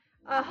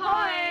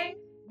Ahoy!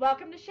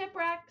 Welcome to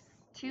Shipwrecks.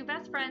 Two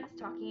best friends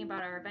talking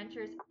about our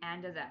adventures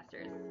and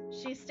disasters.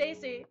 She's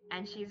Stacy.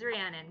 And she's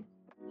Rhiannon.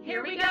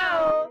 Here we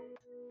go!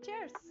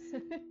 Cheers!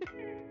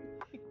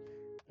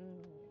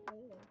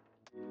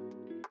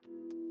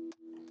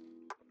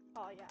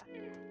 Oh, yeah.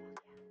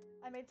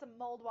 I made some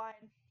mulled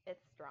wine.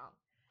 It's strong.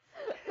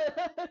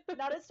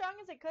 Not as strong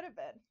as it could have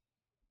been.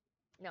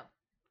 No.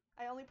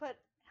 I only put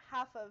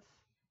half of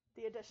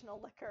the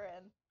additional liquor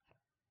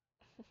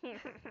in.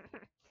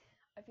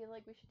 I feel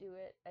like we should do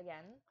it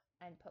again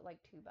and put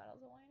like 2 bottles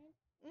of wine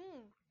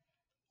in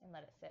and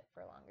let it sit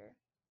for longer.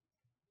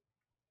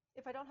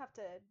 If I don't have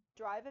to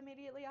drive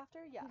immediately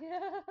after, yeah.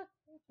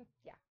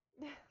 Yeah.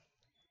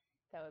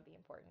 That would be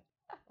important.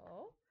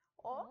 Oh.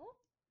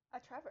 A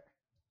Trevor.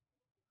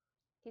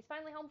 He's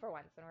finally home for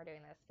once when we're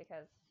doing this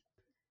because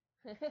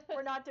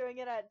We're not doing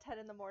it at 10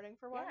 in the morning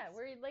for once. Yeah,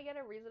 we're like at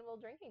a reasonable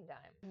drinking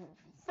time.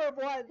 For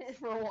once.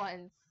 For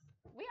once.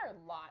 We are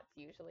lots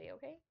usually,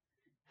 okay?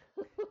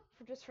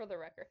 Just for the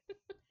record.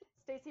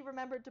 Stacy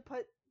remembered to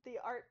put the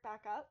art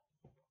back up,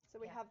 so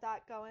we have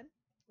that going.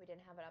 We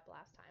didn't have it up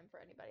last time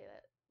for anybody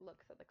that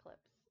looks at the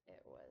clips.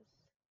 It was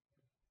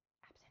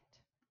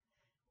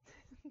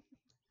absent.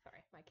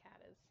 Sorry, my cat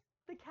is.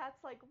 The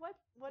cat's like, what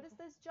is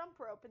this jump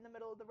rope in the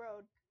middle of the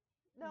road?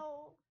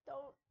 No,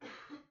 don't.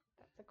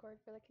 That's a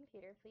cord for the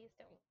computer. Please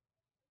don't.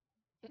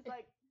 He's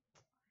like,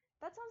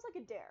 that sounds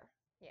like a dare.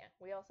 Yeah,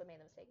 we also made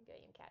the mistake of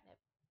getting catnip.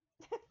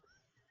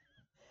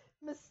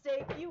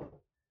 Mistake?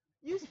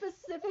 You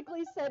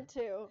specifically said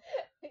to.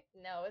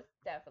 No, it's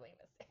definitely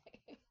a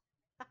mistake.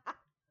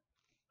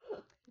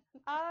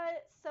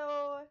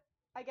 So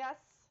I guess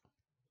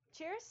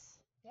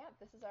cheers. Yeah,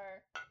 this is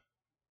our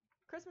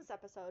Christmas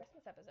episode.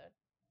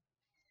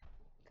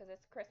 Because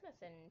it's Christmas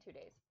in 2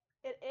 days.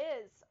 It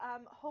is.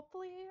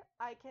 Hopefully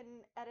I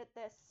can edit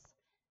this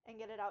and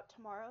get it out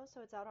tomorrow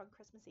so it's out on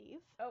Christmas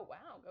Eve. Oh,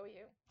 wow. Go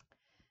you.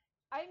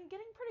 I'm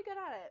getting pretty good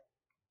at it.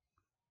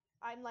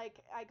 I'm like,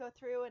 I go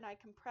through and I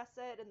compress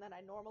it and then I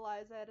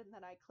normalize it and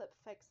then I clip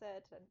fix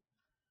it and...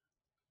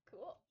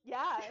 Cool.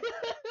 Yeah.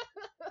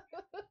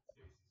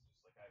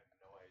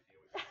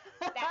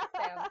 That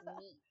sounds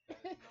neat.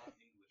 That is not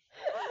English.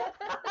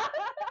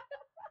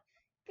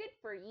 Good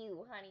for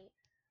you, honey.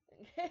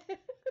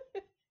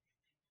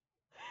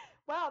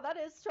 Wow, that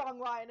is strong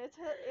wine. It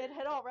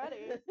hit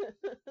already.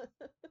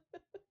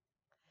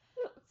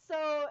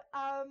 So,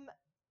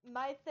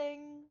 my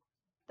thing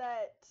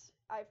that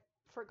I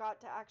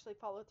forgot to actually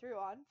follow through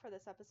on for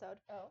this episode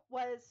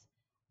was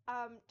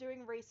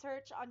doing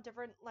research on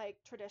different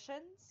like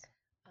traditions.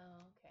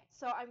 Oh, okay.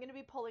 So I'm going to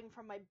be pulling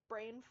from my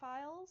brain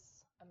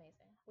files.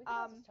 Amazing. We can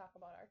also talk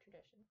about our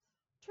traditions.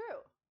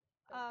 True.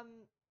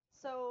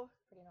 So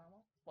pretty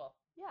normal. Well,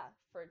 yeah,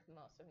 for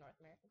most of North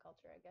American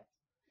culture, I guess.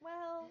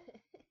 Well,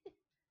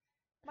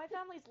 my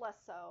family's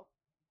less so.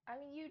 I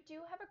mean, you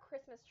do have a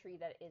Christmas tree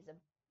that is a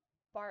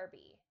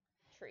Barbie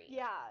tree.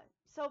 Yeah.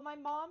 So my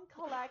mom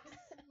collects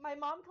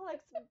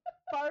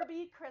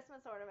Barbie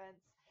Christmas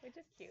ornaments. Which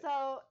is cute.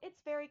 So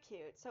it's very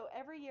cute. So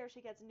every year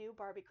she gets new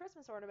Barbie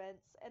Christmas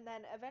ornaments, and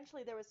then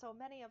eventually there was so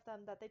many of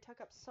them that they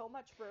took up so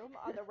much room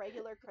on the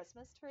regular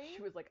Christmas tree.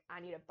 She was like, I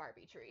need a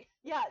Barbie tree.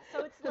 Yeah,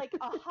 so it's like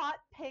a hot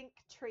pink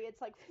tree.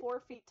 It's like 4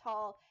 feet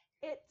tall.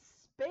 It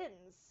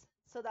spins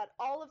so that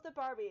all of the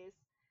Barbies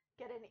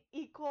get an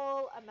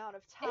equal amount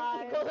of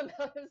time. An equal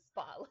amount of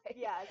spotlight.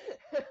 Yes.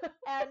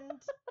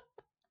 And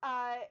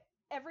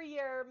every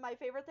year, my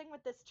favorite thing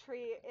with this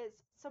tree is,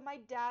 so my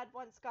dad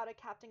once got a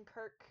Captain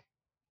Kirk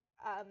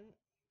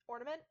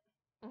ornament.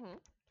 Mm-hmm.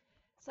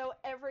 So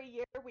every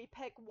year we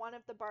pick one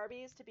of the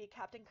Barbies to be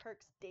Captain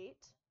Kirk's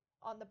date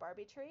on the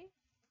Barbie tree.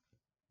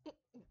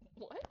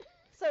 What?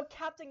 So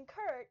Captain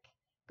Kirk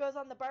goes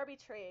on the Barbie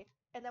tree,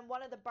 and then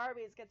one of the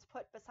Barbies gets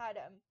put beside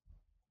him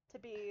to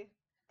be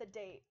the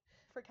date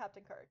for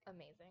Captain Kirk.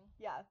 Amazing.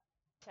 Yeah.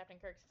 Captain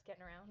Kirk's just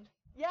getting around.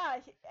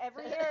 Yeah,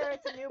 every year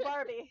it's a new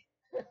Barbie.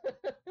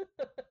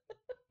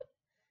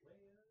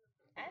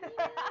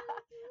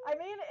 I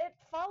mean, it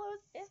follows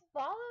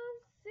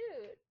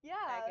suit. Yeah.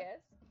 I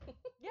guess.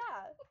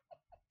 Yeah.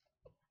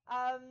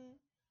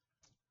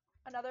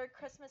 Another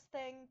Christmas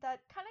thing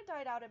that kind of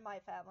died out in my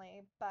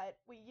family, but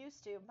we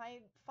used to. My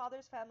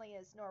father's family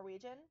is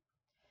Norwegian.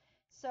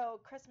 So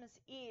Christmas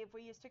Eve,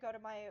 we used to go to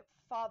my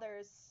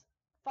father's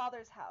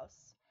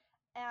house.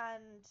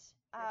 And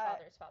Your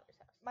father's house.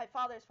 My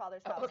father's house.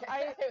 Oh, okay.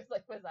 I was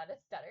like, was that a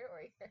stutter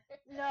or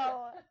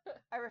No,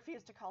 I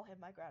refuse to call him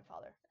my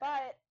grandfather.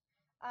 But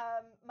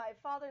my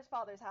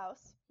father's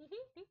house.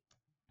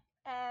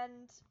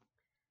 And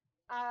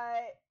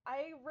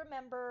I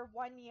remember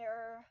one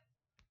year,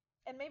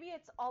 and maybe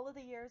it's all of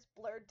the years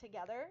blurred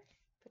together.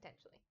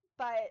 Potentially.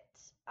 But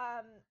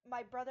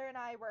my brother and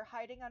I were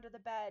hiding under the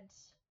bed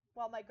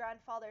while my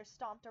grandfather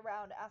stomped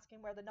around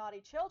asking where the naughty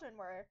children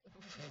were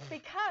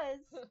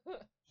because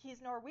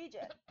he's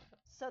Norwegian.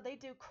 So they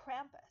do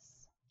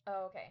Krampus.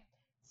 Oh, okay.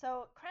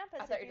 So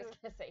Krampus... I thought you were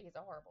just going to say he's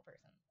a horrible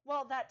person.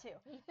 Well, that too.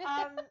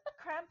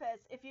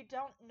 Krampus, if you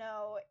don't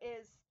know,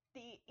 is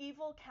the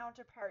evil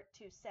counterpart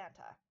to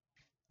Santa.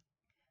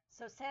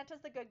 So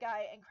Santa's the good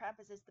guy and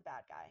Krampus is the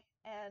bad guy.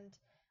 And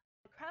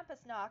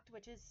Krampusnacht,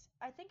 which is,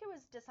 I think it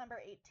was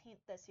December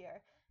 18th this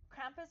year,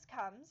 Krampus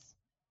comes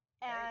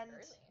and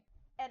Very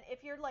and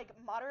if you're like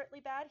moderately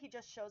bad, he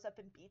just shows up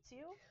and beats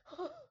you.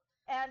 early.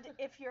 And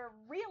if you're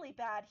really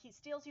bad, he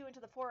steals you into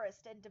the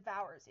forest and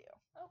devours you.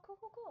 Oh,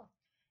 cool.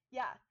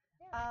 Yeah.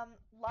 Yeah.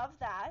 Love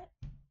that.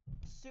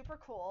 Super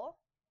cool.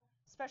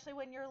 Especially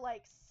when you're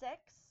like 6.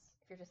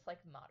 If you're just like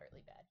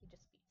moderately bad, he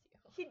just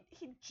beats you.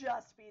 He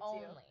just beats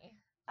you. Only.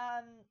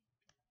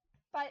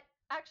 But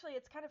actually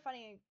it's kind of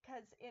funny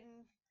because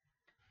in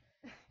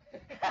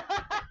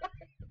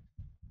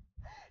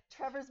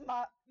Trevor's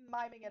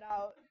miming it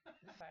out.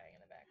 Firing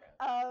in the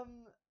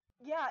background.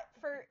 Yeah,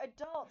 for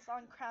adults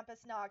on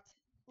Krampusnacht,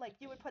 like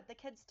you would put the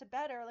kids to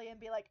bed early and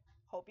be like,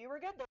 "Hope you were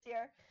good this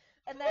year,"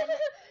 and then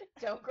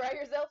Don't cry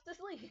yourself to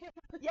sleep.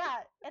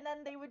 yeah, and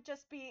then they would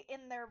just be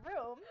in their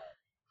room,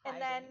 and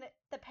then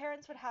the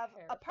parents would have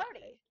a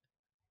party,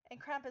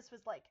 and Krampus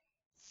was like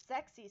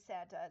sexy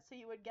Santa, so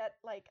you would get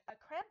like a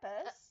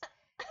Krampus.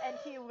 And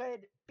he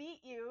would beat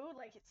you,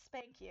 like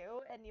spank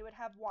you, and you would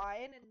have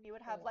wine, and you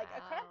would have like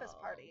a Krampus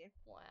party.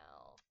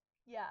 Wow.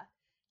 Yeah.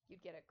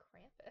 You'd get a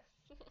Krampus.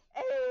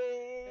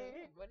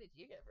 Hey. What did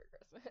you get for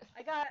Christmas?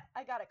 I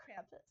got a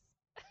Krampus.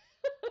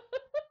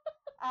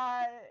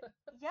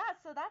 Yeah,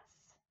 so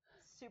that's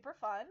super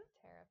fun.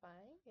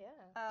 Terrifying,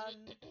 yeah.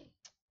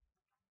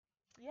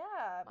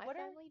 Yeah. My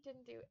family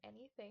didn't do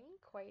anything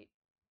quite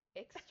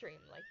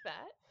extreme like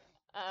that.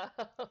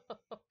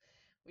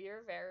 We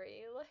were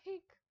very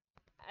like,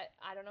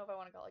 I don't know if I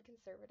want to call it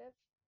conservative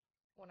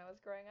when I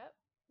was growing up.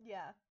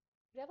 Yeah.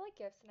 We'd have like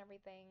gifts and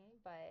everything,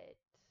 but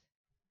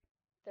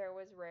there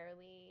was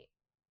rarely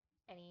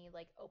any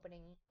like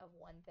opening of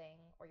one thing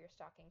or your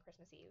stocking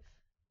Christmas Eve.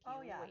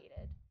 You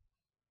waited.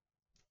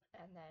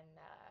 And then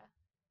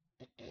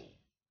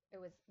it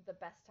was the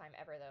best time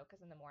ever though, because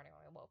in the morning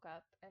when we woke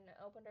up and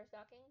opened our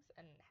stockings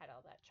and had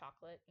all that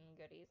chocolate and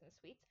goodies and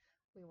sweets,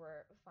 we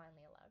were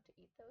finally allowed to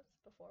eat those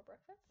before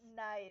breakfast.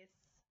 Nice.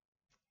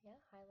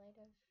 Yeah, highlight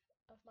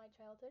of my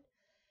childhood.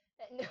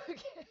 No,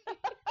 okay.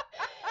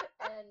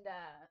 And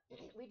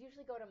we'd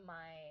usually go to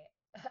my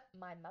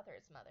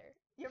mother's mother.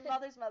 Your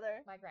mother's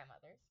mother. My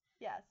grandmother's.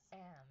 Yes.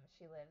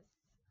 She lives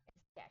in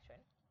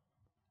Saskatchewan.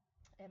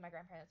 And my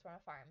grandparents were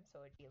on a farm,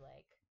 so it'd be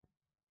like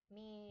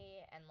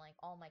me and like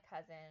all my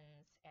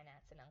cousins and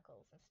aunts and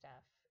uncles and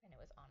stuff. And it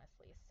was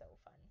honestly so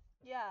fun.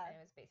 Yeah. And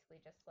it was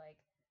basically just like,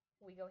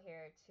 we go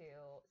here to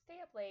stay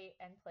up late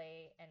and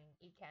play and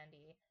eat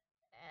candy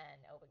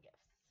and open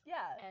gifts.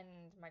 Yeah.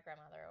 And my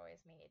grandmother always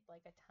made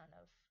like a ton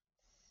of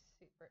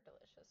super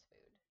delicious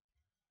food.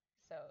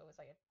 So it was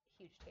like a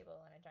huge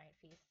table and a giant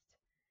feast.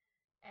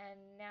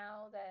 And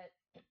now that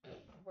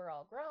we're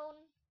all grown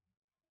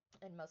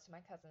and most of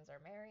my cousins are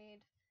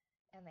married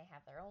and they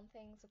have their own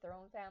things with their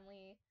own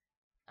family,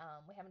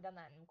 we haven't done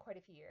that in quite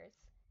a few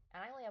years. And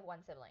I only have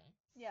one sibling.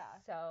 Yeah.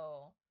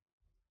 So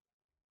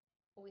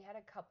we had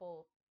a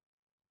couple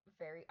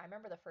I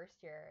remember the first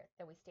year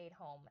that we stayed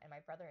home and my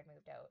brother had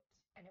moved out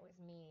and it was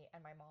me and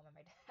my mom and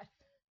my dad.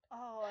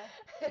 Oh.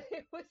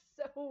 It was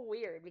so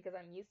weird because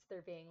I'm used to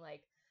there being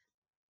like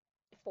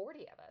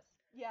 40 of us.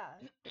 Yeah.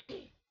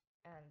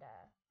 And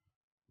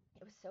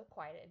it was so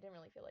quiet. It didn't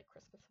really feel like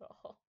Christmas at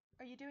all.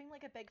 Are you doing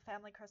like a big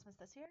family Christmas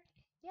this year?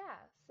 Yeah.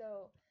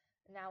 So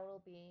now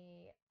it'll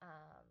be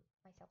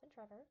myself and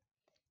Trevor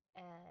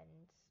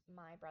and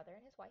my brother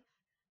and his wife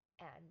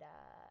and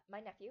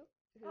my nephew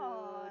who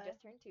just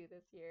turned 2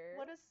 this year.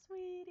 What a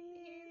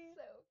sweetie. He's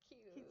so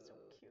cute. He's so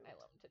cute. I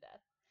love him to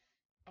death.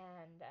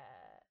 And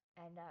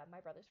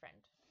my brother's friend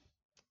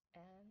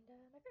and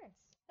my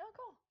parents. Oh,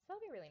 cool. So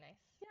that'll be really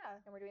nice.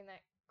 Yeah. And we're doing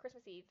that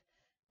Christmas Eve,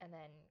 and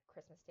then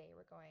Christmas Day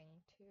we're going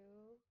to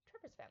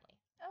Trevor's family.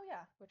 Oh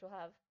yeah. Which will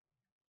have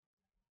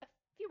a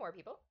few more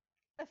people.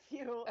 A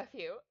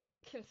few,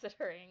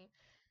 considering.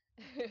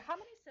 How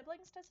many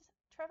siblings does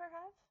Trevor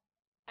have?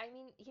 I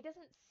mean, he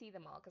doesn't see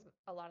them all because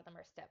a lot of them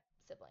are step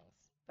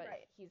siblings, but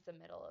he's the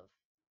middle of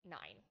 9.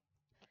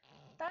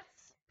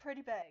 That's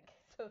pretty big.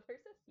 So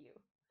there's a few.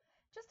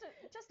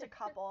 Just a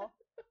couple.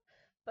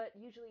 But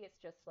usually it's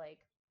just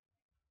like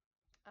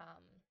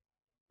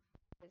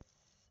his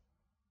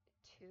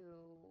 2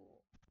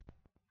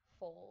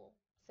 full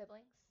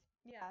siblings.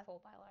 Yeah.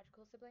 Full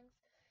biological siblings.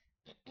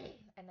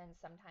 And then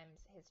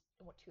sometimes 2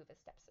 of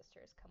his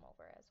stepsisters come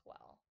over as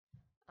well.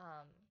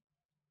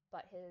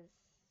 But his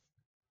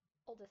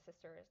oldest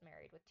sister is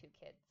married with 2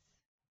 kids,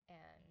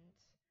 and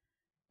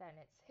then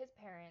it's his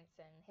parents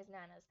and his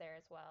nana's there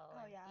as well.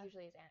 Oh yeah.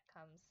 Usually his aunt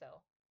comes,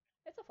 so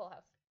it's a full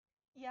house.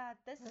 Yeah,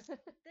 this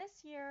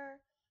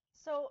year,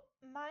 so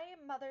my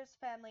mother's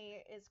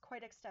family is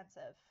quite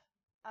extensive.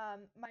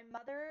 My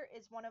mother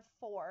is one of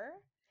 4.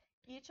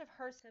 Each of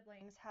her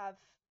siblings have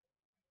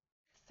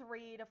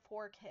 3 to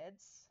 4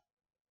 kids,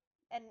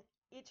 and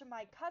each of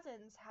my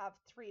cousins have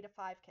 3 to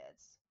 5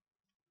 kids,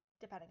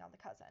 depending on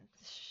the cousin.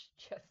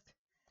 Just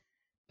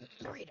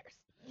breeders.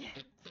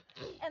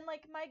 And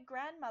like my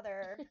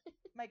grandmother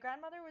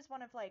was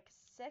one of like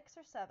 6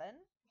 or 7,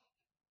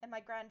 and my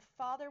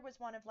grandfather was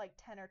one of like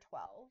 10 or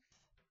 12.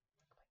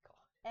 Oh my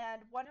god.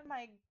 And one of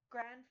my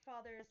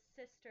grandfather's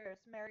sisters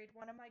married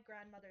one of my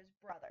grandmother's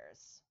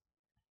brothers.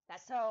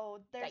 That's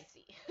so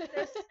dicey.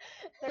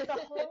 there's a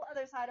whole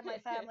other side of my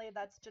family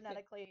that's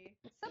genetically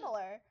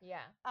similar.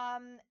 Yeah.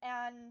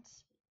 And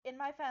in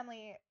my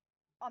family,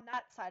 on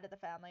that side of the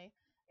family,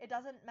 it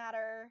doesn't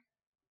matter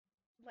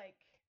like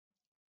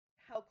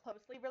how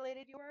closely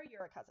related you are,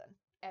 you're a cousin.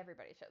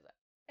 Everybody shows up.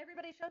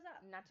 Everybody shows up.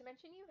 Not to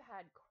mention you've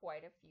had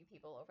quite a few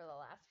people over the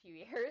last few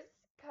years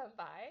come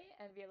by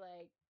and be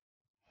like,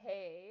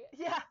 hey,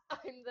 Yeah.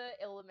 I'm the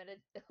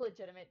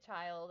illegitimate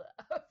child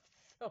of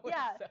so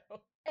Yeah. and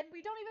so. And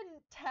we don't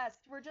even test.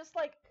 We're just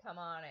like, Come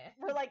on in.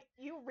 we're like,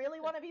 you really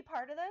want to be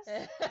part of this?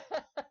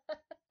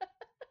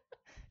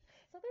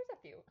 So there's a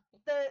few.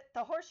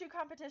 The horseshoe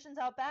competition's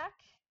out back.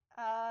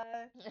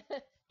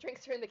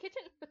 Drinks are in the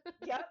kitchen.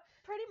 Yep,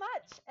 pretty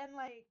much. And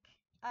like,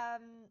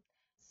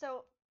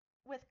 so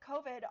with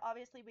COVID,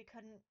 obviously we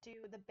couldn't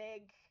do the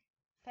big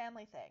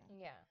family thing.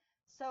 Yeah.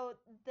 So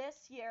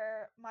this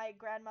year, my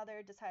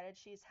grandmother decided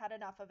she's had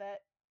enough of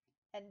it,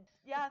 and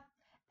yeah,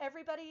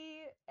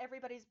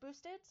 everybody's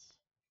boosted,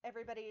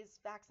 everybody's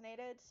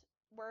vaccinated.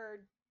 We're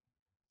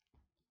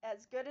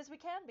as good as we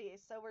can be.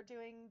 So we're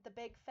doing the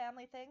big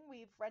family thing.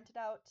 We've rented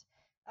out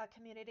a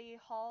community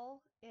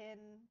hall in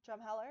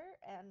Drumheller,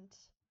 and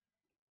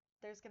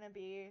there's gonna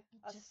be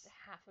Just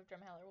half of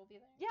Drumheller will be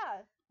there.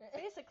 yeah,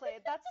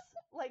 basically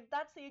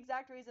that's the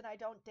exact reason I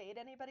don't date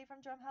anybody from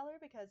Drumheller,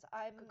 because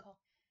I'm Good call.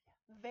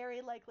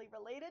 very likely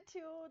related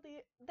to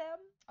them.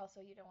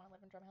 Also, you don't want to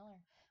live in Drumheller.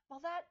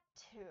 Well, that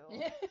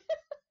too.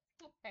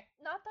 Okay.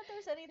 Not that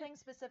there's anything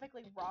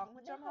specifically wrong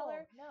with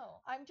Drumheller.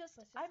 No. I'm It's just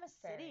a city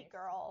very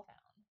girl. small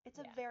town. It's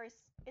Yeah.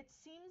 it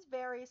seems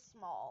very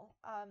small.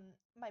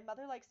 My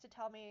mother likes to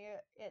tell me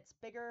it's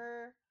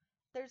bigger.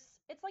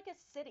 It's like a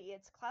city.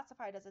 It's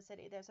classified as a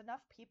city. There's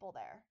enough people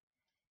there.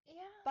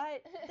 Yeah.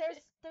 But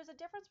there's a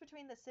difference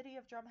between the city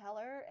of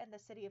Drumheller and the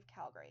city of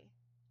Calgary.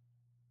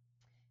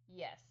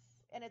 Yes.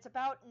 And it's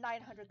about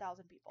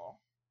 900,000 people.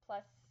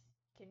 Plus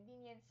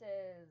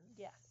conveniences.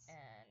 Yes.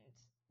 And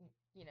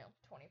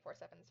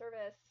 24/7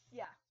 service.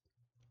 Yeah.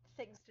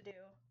 Things to do.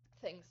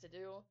 Things to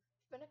do.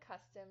 I've been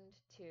accustomed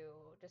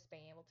to just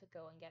being able to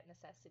go and get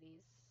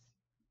necessities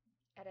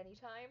at any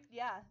time.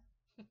 Yeah.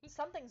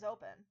 Something's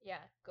open.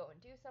 Yeah, go and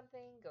do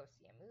something, go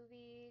see a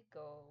movie,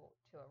 go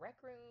to a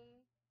rec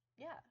room.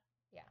 Yeah.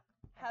 Yeah.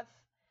 Have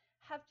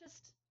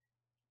just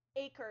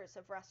acres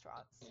of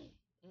restaurants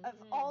of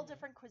all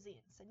different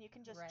cuisines, and you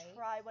can just Right.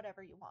 try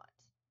whatever you want.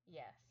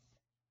 Yes.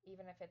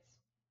 Even if it's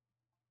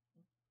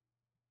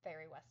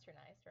very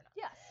westernized or not.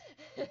 Yes.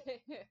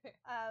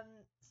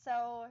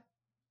 So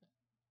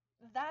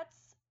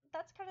that's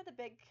kind of the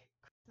big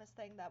Christmas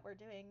thing that we're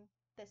doing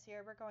this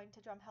year. We're going to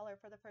Drumheller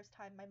for the first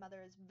time. My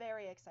mother is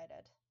very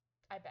excited.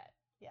 I bet.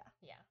 Yeah.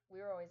 Yeah. We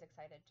were always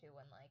excited too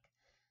when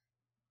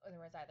there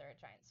was either a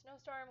giant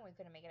snowstorm and we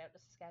couldn't make it out to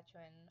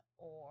Saskatchewan,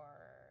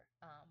 or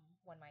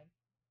when my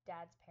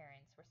dad's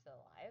parents were still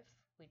alive,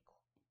 we'd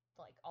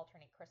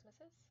alternate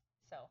Christmases.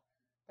 So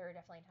there were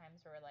definitely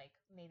times where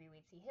maybe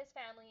we'd see his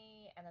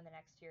family, and then the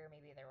next year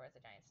maybe there was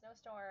a giant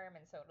snowstorm,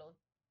 and so it'll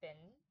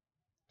been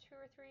 2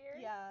 or 3 years.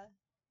 Yeah.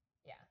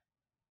 Yeah.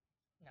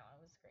 No,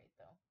 it was great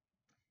though.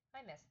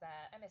 I miss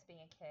that. I miss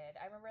being a kid.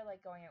 I remember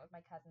going out with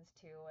my cousins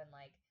too, and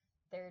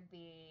there'd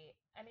be,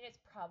 I mean, it's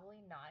probably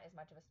not as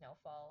much of a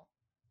snowfall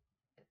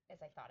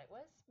as I thought it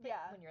was. But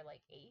Yeah. when you're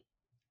 8,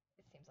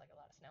 it seems like a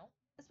lot of snow.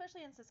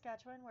 Especially in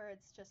Saskatchewan, where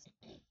it's just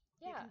you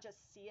Yeah. can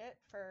just see it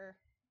for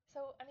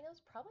So, I mean, it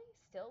was probably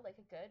still a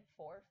good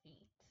 4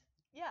 feet.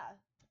 yeah.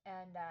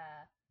 And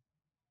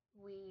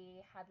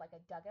we had a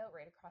dugout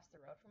right across the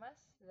road from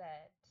us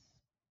that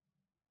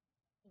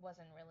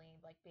wasn't really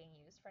being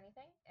used for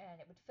anything, and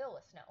it would fill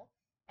with snow,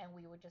 and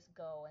we would just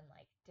go and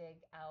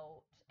dig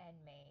out and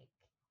make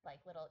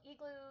little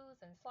igloos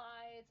and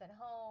slides and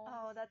homes.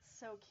 Oh, that's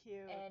so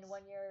cute. And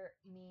one year,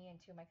 me and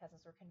 2 of my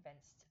cousins were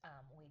convinced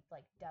we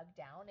dug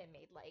down and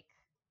made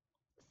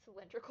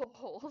cylindrical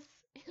holes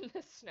in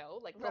the snow,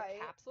 little Right.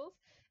 capsules,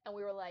 and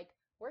we were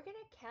we're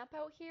gonna camp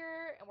out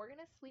here and we're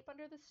gonna sleep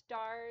under the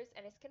stars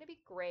and it's gonna be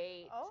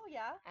great. Oh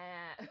yeah.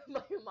 And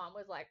my mom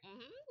was like,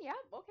 yeah,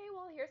 okay,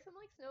 well, here's some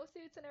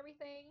snowsuits and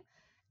everything.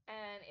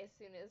 And as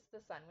soon as the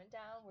sun went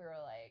down, we were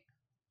like,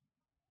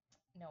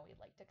 no, we'd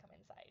like to come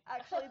inside.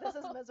 Actually, this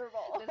is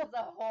miserable. This is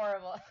a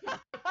horrible.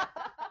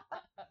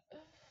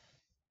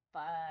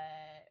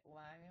 But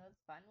well, I mean, it was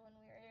fun when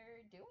we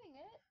were doing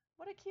it.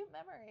 What a cute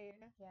memory.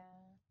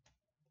 Yeah,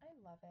 I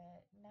love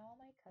it. Now all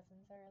my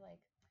cousins are like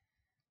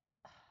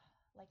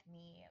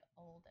me,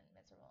 old and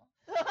miserable.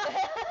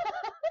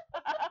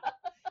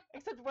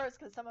 Except worse,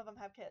 because some of them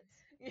have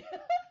kids.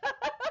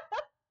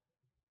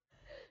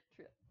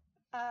 True.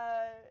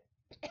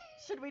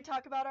 Should we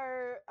talk about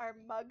our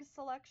mug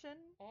selection?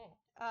 Oh.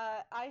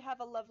 I have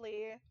a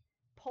lovely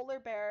polar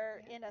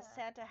bear in a Yeah.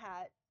 Santa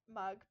hat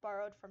mug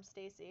borrowed from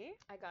Stacy.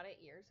 I got it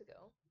years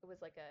ago. It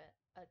was a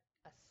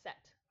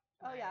set.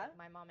 Oh, yeah?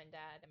 My mom and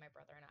dad and my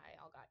brother and I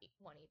all got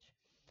one each.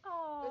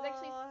 Oh. It was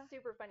actually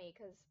super funny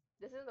because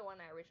this is the one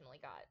I originally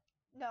got.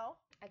 No.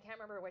 I can't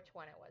remember which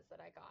one it was that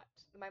I got.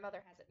 My mother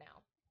has it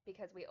now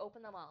because we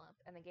opened them all up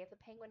and then gave the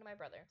penguin to my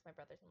brother because my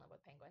brother's in love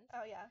with penguins.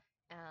 Oh yeah.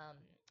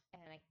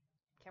 And I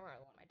can't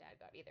remember the one my dad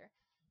got either.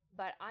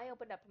 But I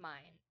opened up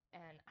mine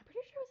and I'm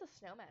pretty sure it was a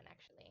snowman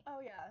actually. Oh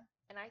yeah.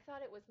 And I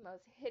thought it was the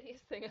most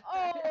hideous thing Oh.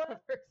 I've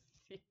ever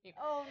seen.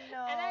 Oh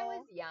no. And I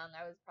was young.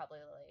 I was probably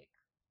like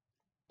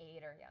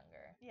 8 or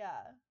younger.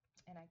 Yeah.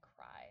 And I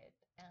cried.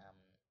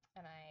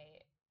 And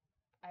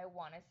I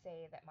want to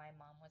say that my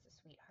mom was a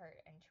sweetheart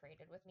and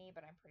traded with me,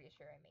 but I'm pretty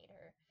sure I made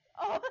her.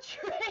 Oh,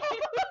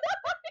 trade.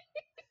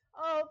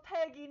 Oh,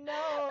 Peggy,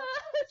 no.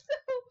 So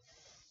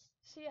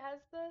she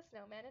has the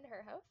snowman in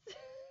her house,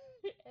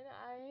 and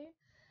I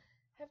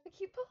have the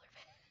cute polar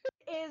bear.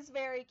 Is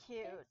very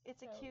cute.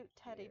 It's a so cute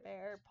teddy cute.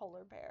 bear,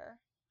 polar bear.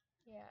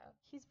 Yeah.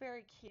 He's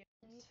very cute.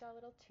 And he's got a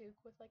little toque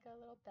with like a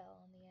little bell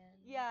on the end.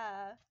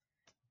 Yeah.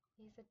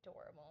 He's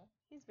adorable.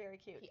 He's very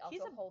cute. He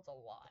also holds a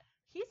lot.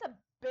 He's a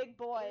big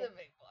boy. He's a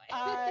big boy.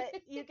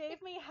 You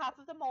gave me half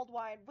of the mulled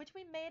wine, which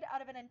we made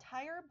out of an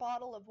entire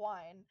bottle of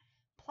wine,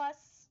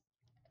 plus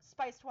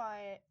spiced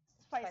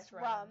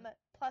rum,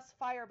 plus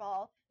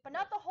Fireball, but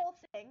not the whole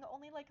thing,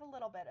 only like a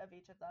little bit of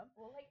each of them.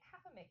 Well, like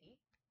half a Mickey.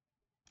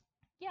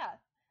 Yeah.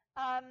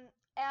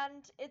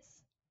 And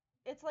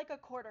it's like a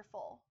quarter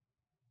full.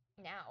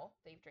 Now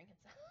that you've drinking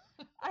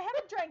some. I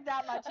haven't drank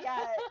that much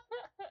yet.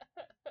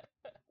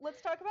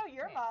 Let's talk about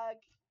your Okay. mug.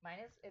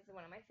 Mine is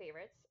one of my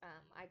favorites.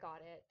 I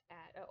got it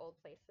at an old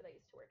place that I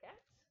used to work at.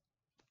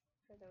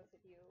 For those of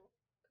you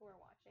who are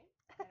watching,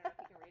 I don't know if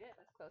you can read it.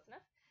 That's close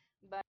enough.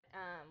 But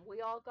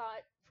we all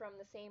got from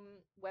the same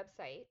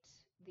website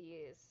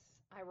these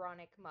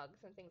ironic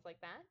mugs and things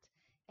like that.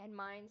 And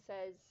mine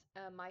says,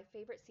 "My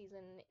favorite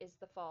season is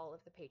the fall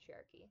of the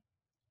patriarchy."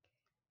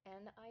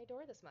 And I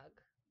adore this mug,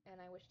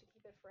 and I wish to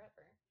keep it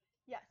forever.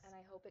 Yes. And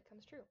I hope it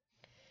comes true.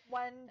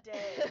 One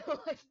day,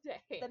 One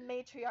day. the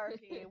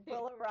matriarchy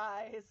will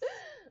arise.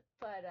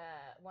 But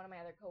one of my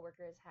other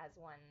coworkers has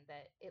one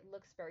that it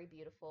looks very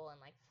beautiful and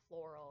like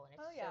floral, and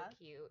it's Oh, yeah. so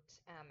cute.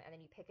 And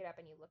then you pick it up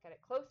and you look at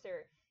it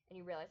closer, and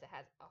you realize it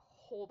has a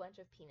whole bunch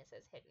of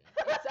penises hidden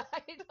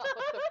inside all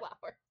of the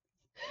flowers.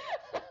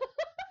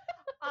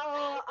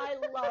 Oh, I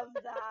love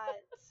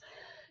that.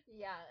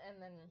 Yeah,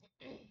 and then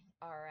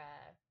our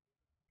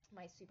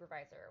my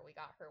supervisor, we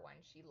got her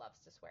one. She loves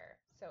to swear,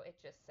 so it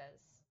just says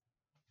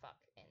 "fuck"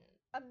 in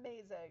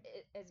Amazing.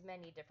 as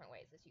many different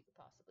ways as you could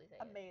possibly say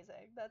it.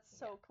 Amazing. That's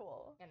so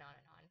cool. And on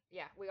and on.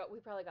 Yeah, we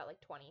probably got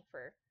like 20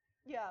 for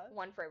Yeah.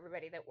 one for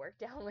everybody that worked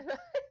down with us.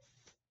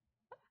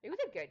 It was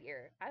a good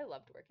year. I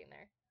loved working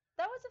there.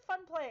 That was a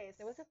fun place.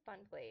 It was a fun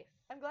place.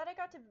 I'm glad I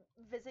got to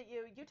visit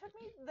you. You took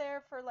me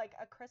there for like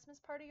a Christmas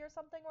party or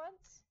something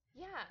once,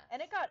 Yeah.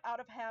 and it got out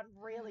of hand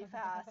really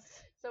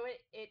fast. So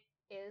it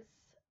is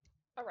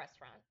a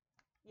restaurant.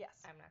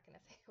 Yes. I'm not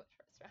gonna say which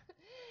restaurant.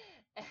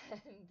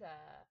 And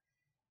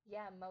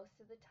yeah,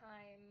 most of the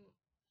time,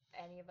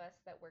 any of us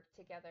that worked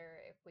together,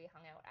 if we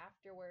hung out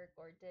after work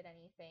or did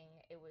anything,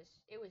 it was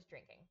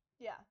drinking.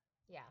 Yeah.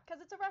 Yeah.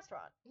 Because it's a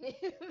restaurant.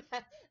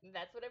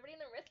 That's what everybody in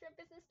the restaurant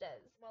business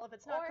does. Well, if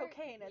it's not Or-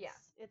 cocaine,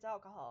 it's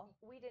alcohol.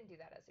 We didn't do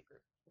that as a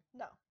group.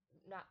 No.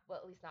 Not well,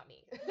 at least not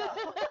me. No.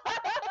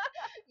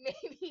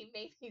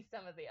 maybe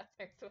some of the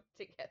others went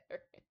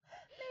together.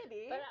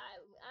 Maybe. But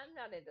I'm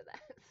not into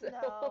that. So.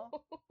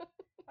 No.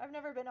 I've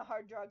never been a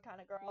hard drug kind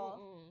of girl.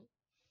 Mm-mm.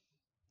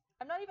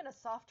 I'm not even a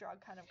soft drug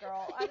kind of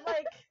girl. I'm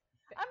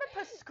a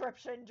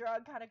prescription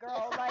drug kind of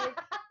girl. Like,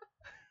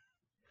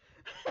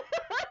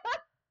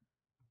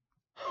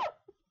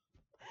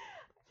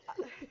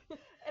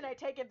 and I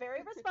take it very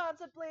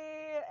responsibly,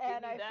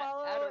 and I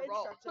follow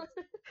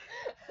instructions.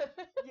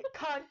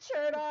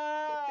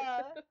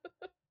 Concerta,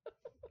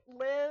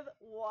 live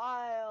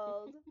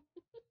wild.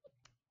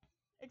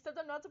 Except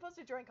I'm not supposed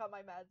to drink on my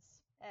meds,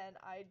 and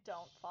I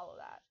don't follow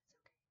that.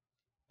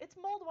 It's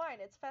mulled wine.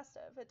 It's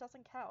festive. It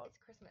doesn't count. It's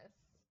Christmas.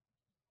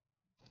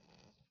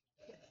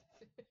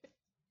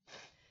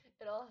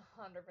 It'll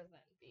 100%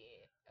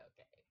 be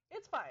okay.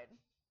 It's fine.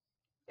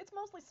 It's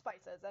mostly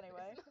spices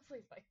anyway. It's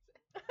mostly spices.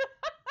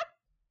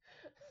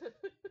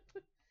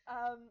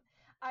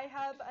 I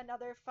have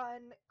another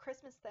fun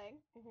Christmas thing.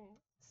 Mm-hmm.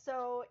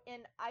 So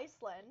in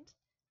Iceland,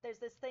 there's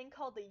this thing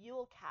called the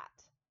Yule Cat.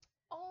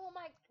 Oh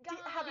my god!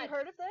 Have you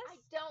heard of this? I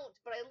don't,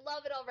 but I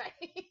love it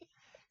already.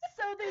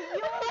 So the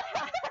Yule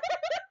Cat.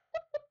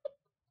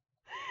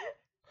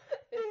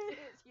 As soon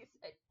as you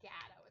said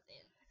cat, I was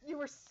in. You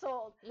were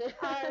sold.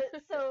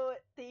 So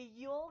the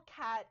Yule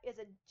Cat is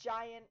a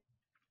giant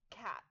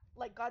cat,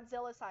 like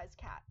Godzilla-sized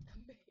cat,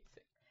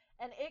 Amazing.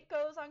 and it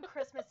goes on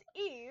Christmas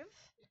Eve,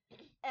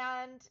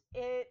 and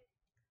it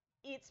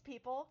eats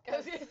people. I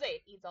was gonna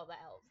say it eats all the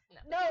elves.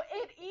 No. No,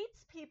 it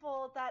eats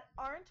people that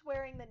aren't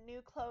wearing the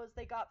new clothes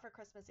they got for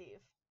Christmas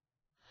Eve.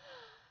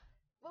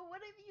 But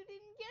what if you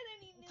didn't get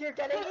any new You're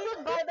getting clothes?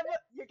 eaten by the.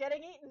 You're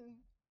getting eaten.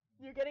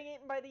 You're getting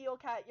eaten by the Yule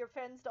Cat. Your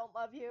friends don't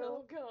love you.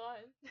 Oh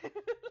god.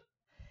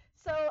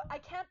 So I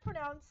can't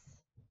pronounce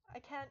I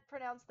can't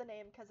pronounce the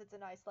name because it's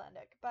in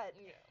Icelandic, but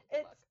Yeah,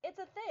 good luck. it's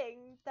a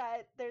thing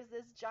that there's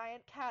this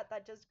giant cat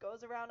that just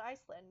goes around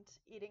Iceland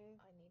eating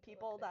I need to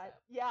people look this that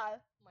up. yeah.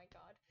 Oh my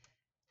god.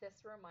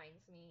 This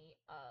reminds me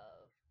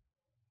of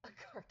a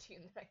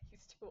cartoon that I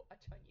used to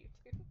watch on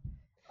YouTube.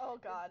 Oh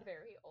god. It's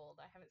very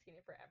old. I haven't seen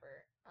it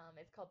forever.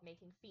 It's called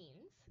Making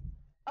Fiends.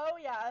 Oh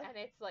yeah. And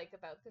it's like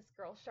about this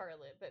girl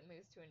Charlotte that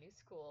moves to a new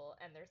school,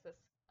 and there's this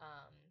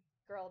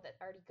girl that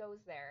already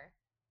goes there.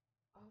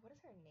 Oh, what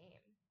is her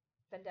name?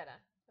 Vendetta,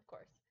 of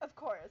course. Of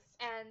course.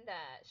 And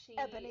she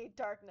Ebony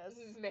Darkness.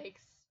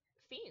 makes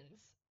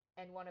fiends,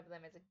 and one of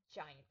them is a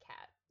giant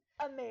cat.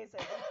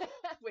 Amazing.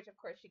 Which of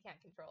course she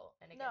can't control,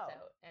 and it No. gets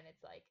out, and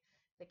it's like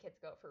the kids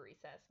go out for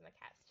recess, and the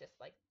cat's just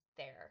like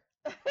there.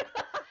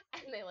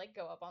 And they like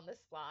go up on the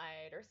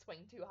slide or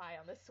swing too high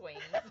on the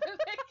swings.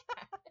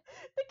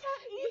 The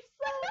cat eats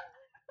them.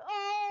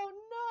 Oh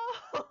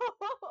no.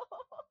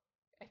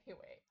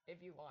 Anyway,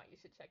 if you want, you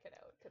should check it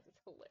out because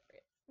it's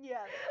hilarious.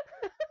 Yeah.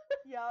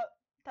 Yep.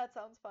 That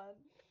sounds fun.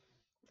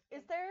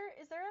 Is there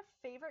a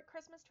favorite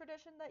Christmas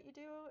tradition that you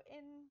do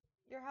in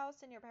your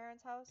house, in your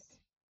parents' house?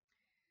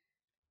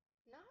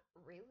 Not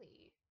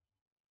really.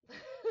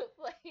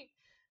 Like,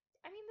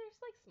 I mean, there's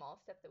like small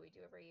stuff that we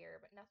do every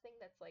year, but nothing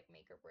that's like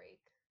make or break.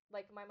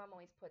 Like my mom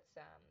always puts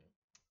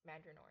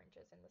mandarin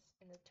oranges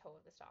in the toe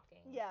of the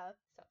stocking. Yeah.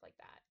 Stuff like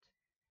that.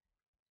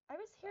 I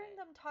was hearing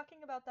But- them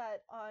talking about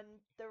that on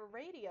the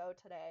radio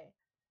today,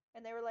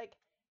 and they were like,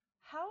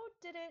 "How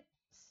did it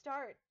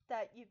start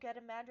that you get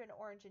a mandarin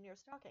orange in your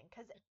stocking?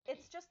 Because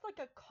it's just like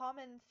a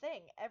common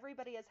thing.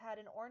 Everybody has had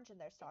an orange in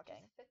their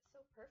stocking." It just fits so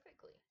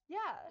perfectly.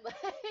 Yeah.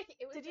 Like,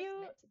 it was Did just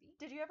you- meant to be.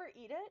 Did you ever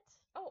eat it?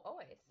 Oh,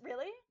 always.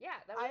 Really? Yeah,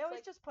 that was I always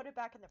like, just put it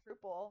back in the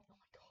fruit bowl. oh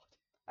my god.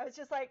 I was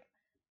just like,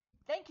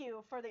 "Thank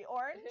you for the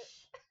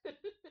orange."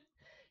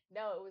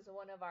 No, it was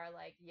one of our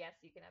like, yes,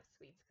 you can have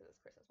sweets because it's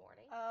Christmas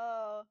morning.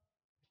 Oh,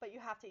 but you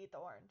have to eat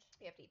the orange.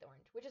 You have to eat the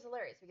orange, which is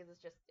hilarious because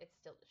it's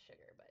still just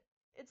sugar, but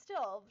It's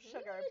still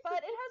sugar, but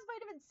it has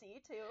vitamin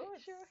C too.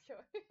 It's,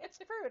 sure. It's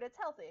fruit. It's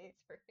healthy.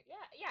 It's fruit.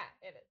 Yeah,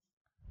 it is.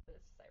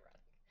 This is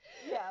ironic.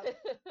 Yeah.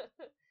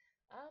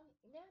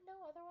 Yeah, no,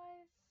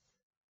 otherwise,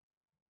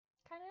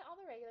 kind of all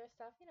the regular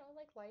stuff,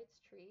 like lights,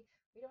 tree.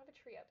 We don't have a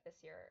tree up this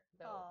year,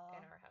 though,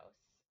 in Aw. our house,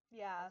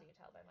 Yeah. as you can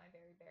tell by my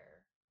very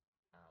bare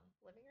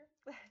living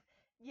room.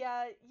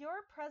 Yeah,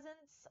 your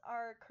presents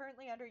are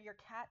currently under your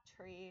cat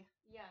tree,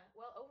 Yeah,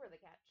 well, over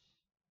the cat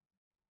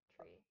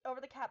tree.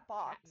 over the cat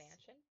box. Cat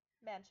mansion.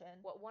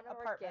 Mansion. Well, one of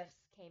Apartment. our gifts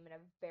came in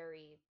a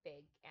very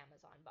big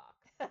Amazon box,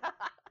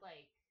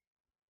 like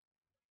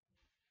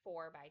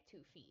 4 by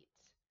 2 feet.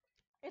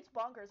 It's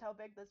bonkers how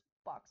big this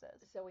box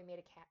is. So we made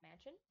a cat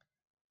mansion.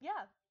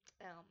 Yeah.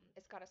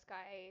 It's got a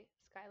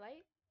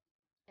skylight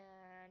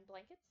and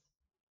blankets,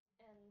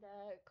 and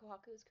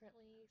Kohaku is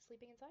currently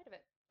sleeping inside of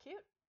it.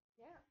 Cute.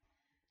 Yeah.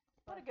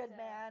 What a But, good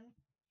man.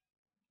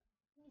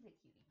 He's a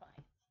cutie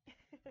pie.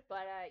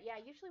 But yeah,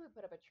 usually we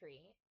put up a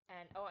tree,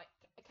 and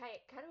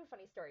kind of a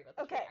funny story about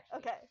the tree Okay, actually.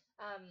 okay.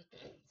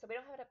 So we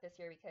don't have it up this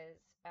year because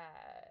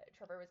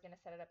Trevor was gonna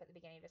set it up at the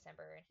beginning of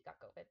December, and he got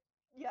COVID.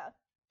 Yeah.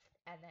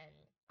 And then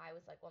I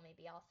was like, well,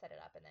 maybe I'll set it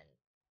up, and then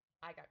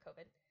I got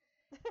COVID.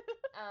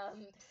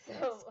 It's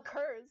So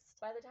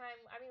cursed. by the time,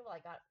 I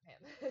got it from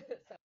him.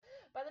 So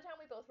by the time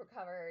we both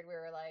recovered, we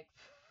were like,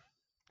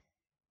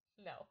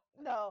 no.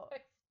 No.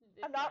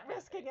 It's I'm not happening.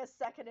 risking a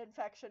second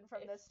infection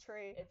from this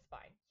tree. It's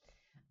fine.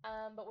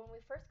 But when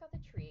we first got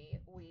the tree,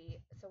 we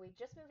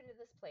just moved into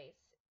this place,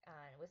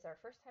 and it was our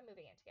first time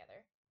moving in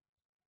together.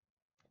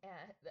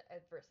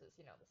 Versus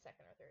the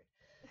second or third,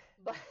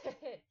 but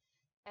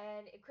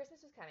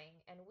Christmas was coming,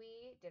 and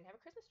we didn't have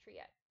a Christmas tree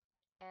yet.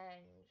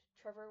 And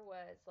Trevor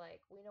was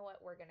like, "We know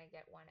what? We're gonna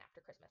get one after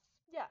Christmas."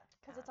 Yeah,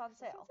 because it's on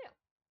 'cause it's sale.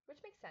 which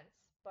makes sense.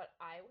 But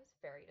I was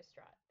very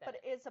distraught But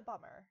that it is a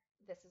bummer.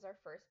 this is our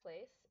first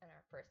place and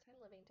our first time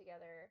living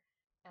together.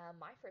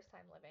 My first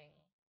time living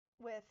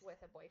With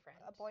with a boyfriend.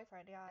 a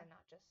boyfriend, yeah. And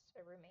not just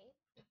a roommate.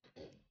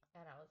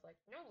 And I was like,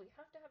 no, we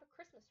have to have a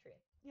Christmas tree.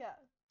 Yeah.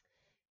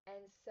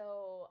 And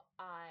so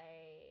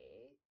I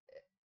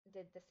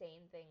did the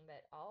same thing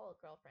that all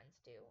girlfriends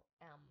do.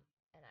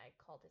 And I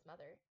called his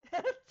mother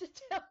to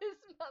tell his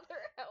mother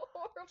how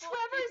horrible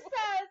Trevor he was.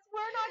 says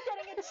we're not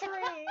getting a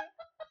tree.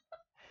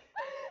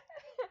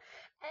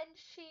 And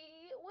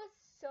she was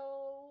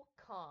so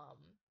calm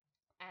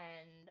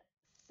and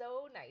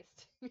so nice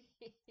to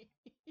me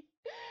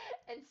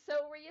and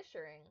so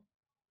reassuring.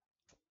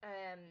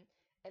 And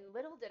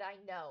little did I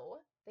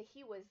know that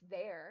he was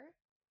there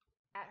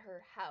at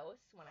her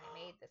house when I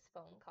made this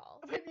phone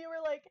call. When you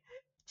were like,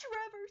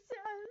 Trevor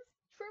says.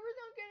 Trevor's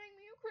not getting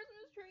me a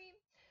Christmas tree.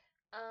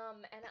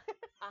 And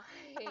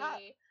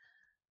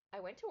I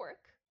went to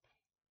work,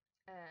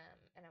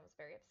 and I was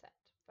very upset.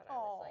 But I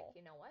was like, Aw.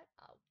 you know what?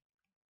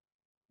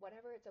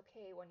 Whatever, it's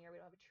okay. 1 year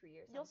we don't have a tree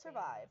or something. You'll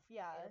survive,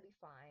 yeah. It'll be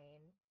fine.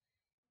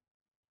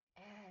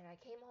 And I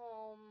came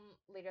home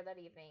later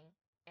that evening,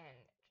 and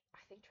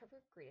I think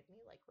Trevor greeted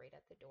me like right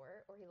at the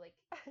door, or he like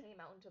came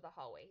out into the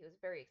hallway. He was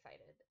very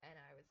excited, and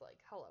I was like,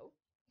 "Hello."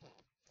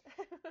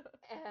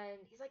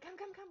 And he's like, come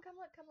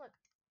look.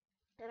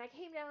 And I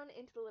came down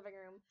into the living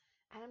room,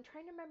 and I'm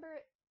trying to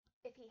remember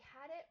if he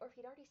had it or if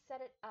he'd already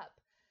set it up.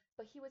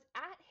 But he was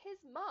at his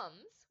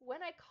mom's when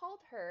I called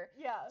her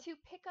Yeah. to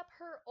pick up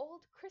her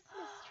old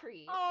Christmas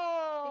tree.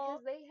 Oh.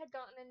 Because they had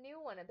gotten a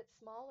new one, a bit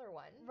smaller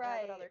one, now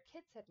Right. that all their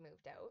kids had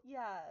moved out.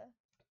 Yeah.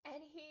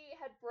 And he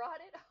had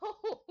brought it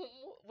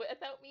home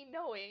without me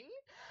knowing.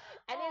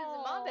 And his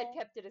mom had Aw.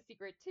 kept it a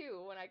secret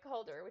too when I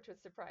called her, which was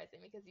surprising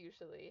because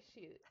usually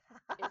she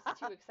is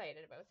too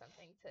excited about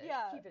something to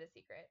Yeah. keep it a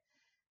secret.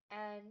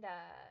 And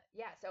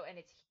yeah, so and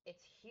it's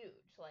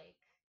huge. Like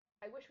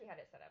I wish we had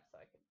it set up so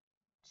I could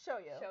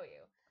Show you. show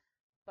you.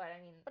 But I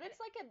mean, But it's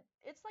like a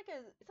it's like a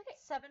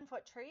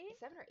 7-foot tree.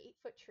 7 or 8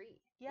 foot tree.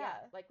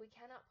 Yeah. Like we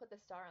cannot put the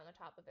star on the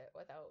top of it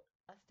without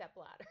a step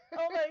ladder.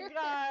 Oh my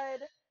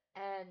god.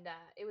 And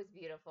it was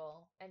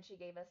beautiful. And she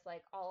gave us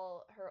like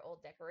all her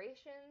old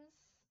decorations,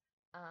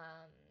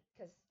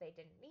 because they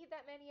didn't need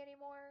that many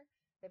anymore.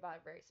 They bought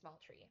a very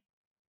small tree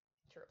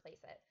to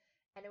replace it.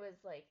 And it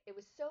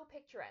was so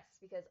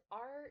picturesque because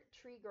our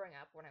tree growing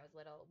up when I was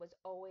little was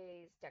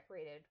always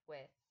decorated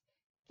with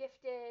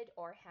gifted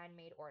or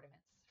handmade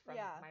ornaments from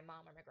Yeah. my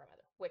mom or my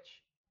grandmother,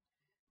 which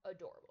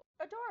adorable.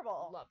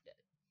 Adorable. Loved it.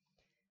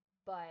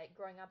 But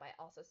growing up, I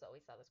also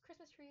always saw those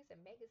Christmas trees and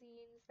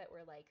magazines that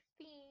were like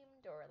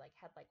themed or like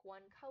had like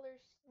one color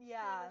scheme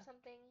Yeah. or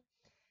something.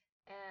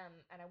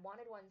 And I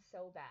wanted one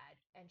so bad,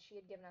 and she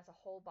had given us a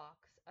whole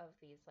box of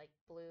these like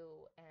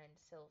blue and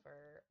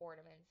silver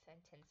ornaments and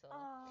tinsel.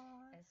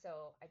 Aw. And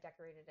so I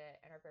decorated it,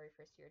 and our very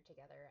first year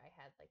together, I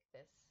had like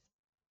this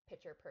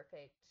picture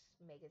perfect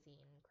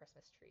magazine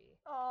Christmas tree,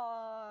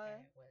 Aw.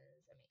 and it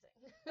was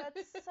amazing.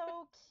 That's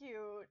so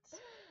cute.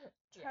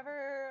 Yeah.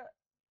 Trevor.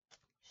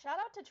 Shout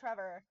out to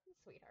Trevor.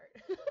 Sweetheart.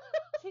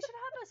 He should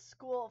have a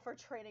school for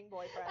training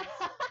boyfriends.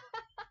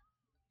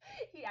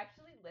 He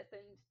actually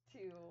listened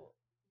to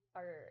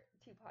our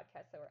 2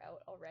 podcasts that were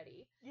out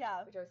already,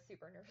 Yeah. which I was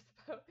super nervous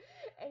about.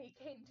 And he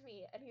came to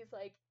me and he's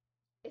like,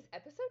 "Is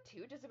episode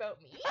 2 just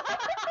about me?"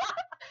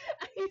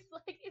 And he's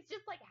like, "It's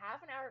just like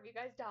half an hour of you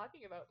guys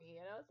talking about me."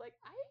 And I was like,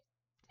 I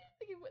didn't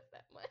think it was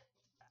that much.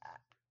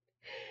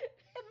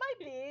 It might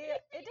be.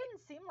 It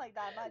didn't seem like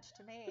that much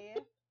to me.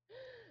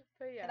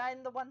 But yeah. And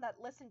I'm the one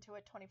that listened to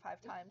it 25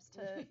 times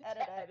to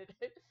edit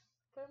it.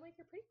 But I'm like,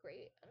 you're pretty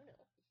great. I don't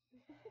know.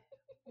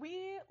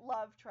 We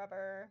love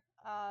Trevor.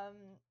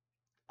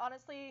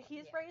 Honestly,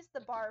 he's Yeah. raised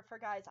the bar for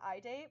guys I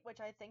date,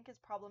 which I think is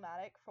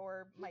problematic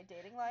for my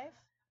dating life.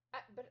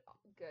 But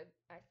good,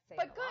 I say.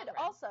 But in the good long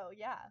run. also,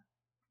 yeah.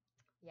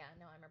 Yeah,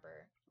 no, I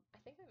remember. I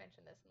think I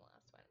mentioned this in the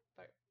last one,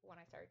 but when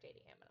I started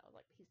dating him, and I was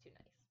like, he's too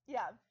nice.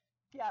 Yeah.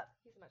 Yeah.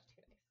 He's much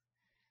too nice.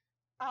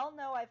 I'll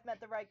know I've met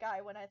the right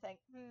guy when I think,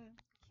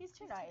 he's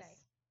too He's too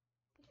nice.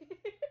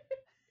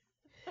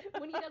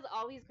 When he does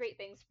all these great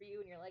things for you,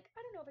 and you're like,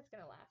 I don't know if it's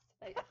gonna last.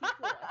 Like, he's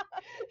the one.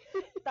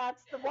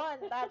 That's the one.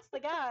 That's the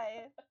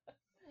guy.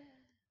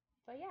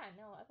 But yeah,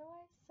 no.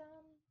 Otherwise,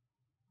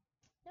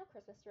 no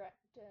Christmas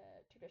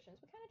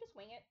traditions. We kind of just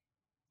wing it.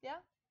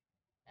 Yeah.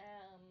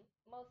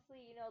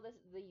 Mostly,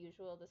 the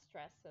usual, the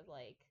stress of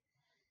like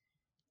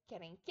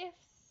getting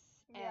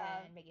gifts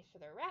Yeah. and making sure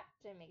they're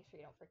wrapped and making sure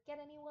you don't forget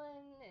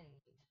anyone. And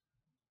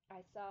I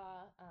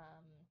saw,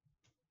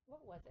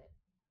 what was it?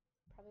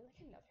 Probably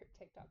like another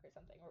TikTok or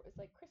something where it was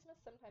like Christmas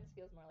sometimes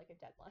feels more like a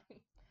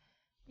deadline.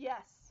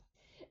 Yes.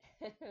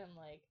 And I'm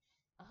like,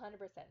 100%.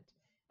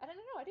 I don't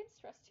know. I didn't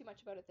stress too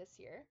much about it this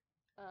year.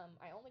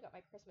 I only got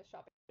my Christmas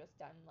shopping just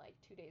done like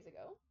 2 days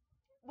ago.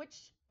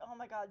 Which, oh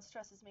my god,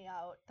 stresses me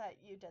out that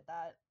you did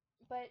that.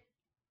 But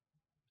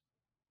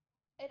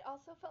it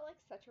also felt like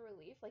such a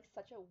relief, like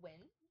such a win,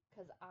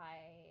 because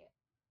I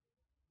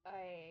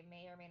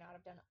may or may not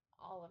have done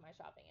all of my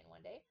shopping in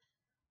one day.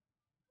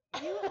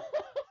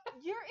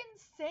 You're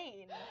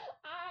insane.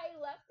 I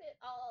left it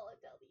all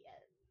until the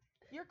end.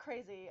 You're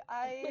crazy.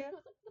 It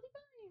was like,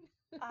 really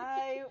fine.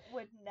 I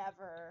would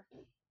never.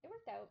 It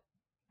worked out.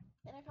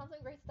 And I found some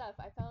great stuff.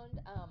 I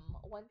found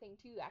one thing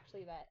too,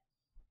 actually, that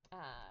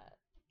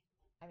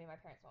I mean, my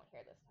parents won't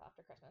hear this till after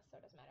Christmas, so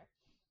it doesn't matter.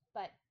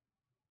 But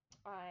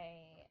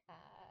I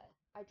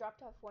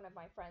dropped off one of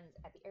my friends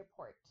at the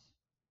airport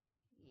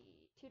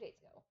 2 days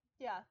ago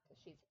Yeah.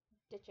 because she's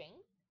ditching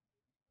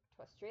to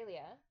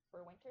Australia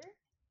for winter.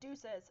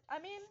 Deuces.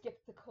 I mean, Skip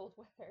the cold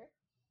weather.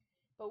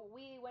 But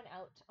we went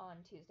out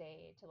on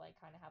Tuesday to like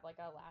kind of have like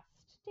a last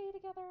day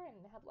together and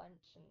have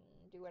lunch and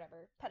do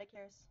whatever.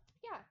 pedicures.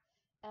 Yeah.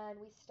 And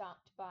we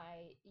stopped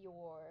by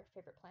your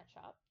favorite plant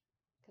shop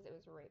because it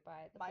was right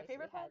by the My place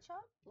favorite we had plant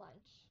shop?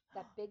 lunch.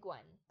 That big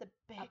one. The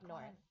big Up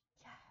north. one.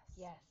 Yes.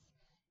 Yes.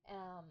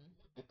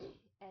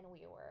 And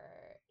we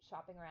were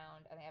shopping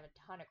around, and they have a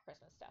ton of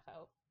Christmas stuff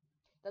out.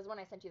 That's when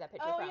I sent you that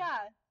picture Oh, from.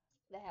 yeah.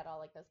 They had all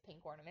like those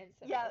pink ornaments.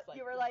 And Yeah, it was, like,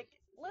 you were like,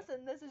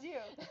 listen, this is you.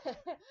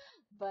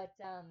 But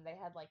they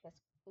had like this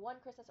one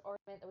Christmas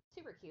ornament that was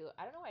super cute.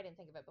 I don't know why I didn't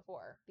think of it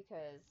before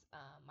because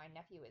my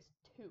nephew is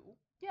 2.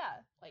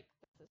 Yeah. Like,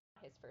 this is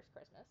his first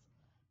Christmas.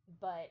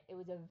 but it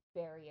was a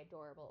very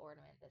adorable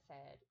ornament that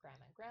said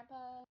Grandma and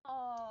Grandpa,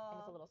 and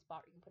it's a Oh, little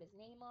spot where you can put his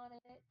name on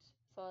it.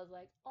 So I was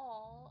like,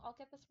 oh, I'll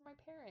get this for my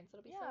parents.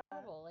 It'll be so yeah.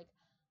 adorable. Like,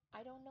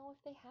 I don't know if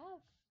they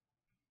have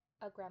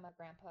a Grandma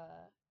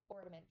Grandpa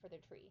ornament for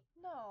their tree,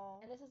 No.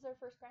 and this is their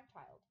first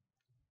grandchild.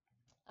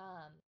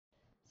 Um,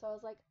 so I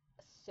was like,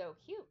 so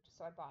cute.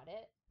 So I bought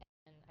it,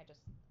 and I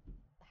just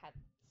had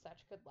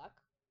such good luck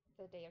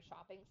the day of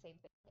shopping. Same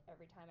thing.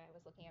 Every time I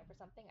was looking out for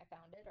something, I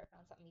found it or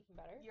found something even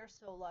better. You're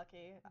so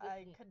lucky. This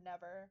I could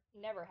never.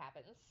 never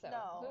happens. So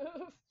No.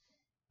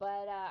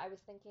 but I was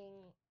thinking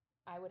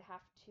I would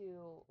have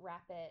to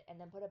wrap it and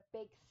then put a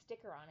big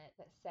sticker on it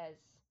that says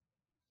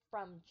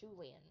from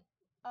Julian.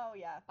 Oh,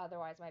 yeah.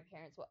 Otherwise, my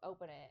parents will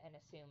open it and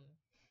assume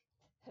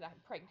that I'm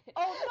pregnant.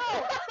 Oh,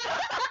 no!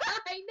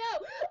 I know.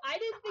 I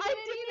didn't think I of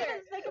it didn't either.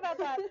 even think about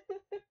that.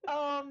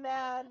 Oh,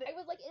 man. I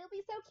was like, it'll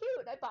be so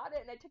cute. I bought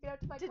it and I took it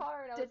out to my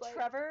car and I Did was like,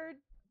 Trevor?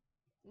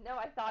 no,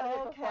 I thought of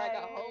it before I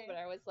got home, Okay. but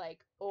I was like,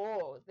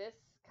 oh, this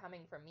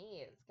coming from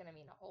me is gonna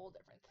mean a whole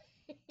different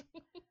thing.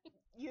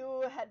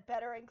 You had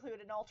better include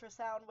an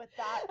ultrasound with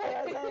that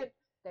present.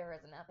 There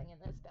is nothing in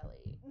this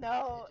belly.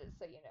 No, Just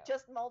so you know.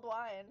 just mulled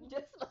wine.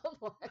 Just mulled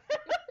wine.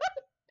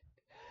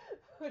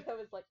 But I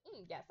was like,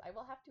 yes, I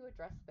will have to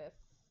address this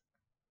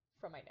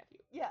from my nephew.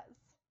 Yes.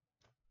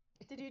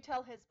 Did you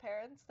tell his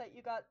parents that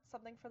you got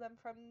something for them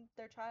from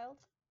their child?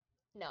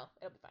 No,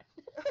 it'll be fine.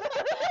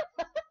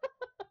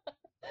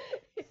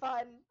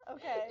 Fun.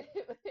 Okay.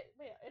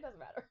 Yeah, it doesn't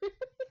matter.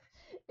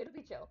 It'll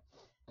be chill.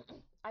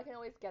 I can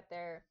always get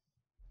there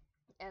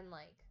and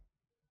like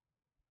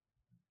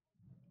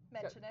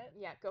Mention it.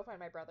 yeah, go find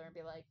my brother and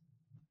be like,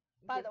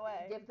 By the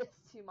way. give this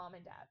to mom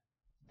and dad.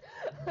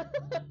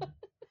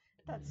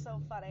 That's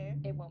so funny.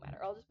 It won't matter.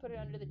 I'll just put it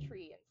under the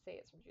tree and say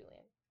it's from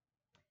Julian.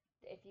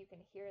 If you can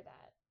hear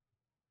that,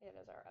 it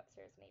is our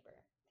upstairs neighbor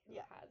who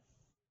Yeah. has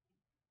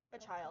A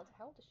child.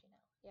 How old is she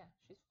now? Yeah,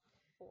 she's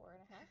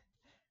 4.5.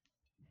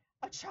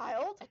 A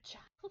child? A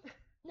child?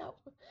 No.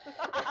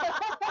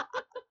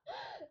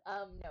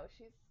 No,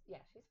 she's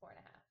 4.5.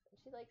 And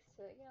she likes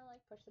to,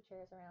 like push the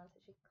chairs around so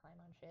she can climb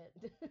on shit.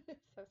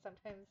 So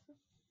sometimes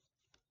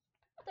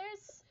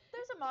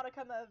There's a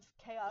modicum of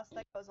chaos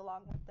that goes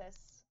along with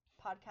this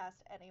podcast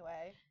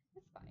anyway.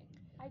 it's fine.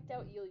 I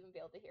doubt you'll even be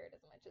able to hear it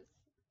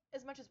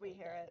As much as we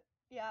hear it.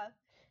 Yeah.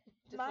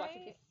 just watch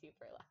it be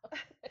super loud.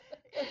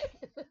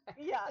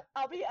 Yeah,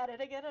 I'll be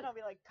editing it and I'll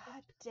be like,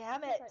 God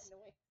damn it. That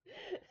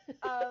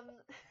noise.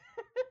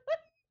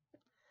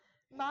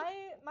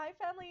 My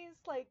family's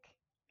like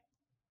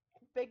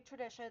big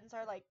traditions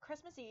are like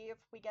Christmas Eve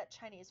we get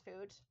Chinese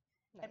food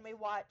and we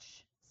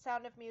watch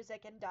Sound of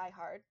Music and Die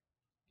Hard,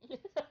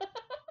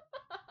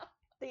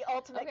 the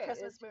ultimate Okay,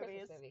 Christmas it's a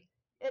movies. movie.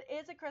 It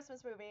is a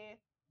Christmas movie.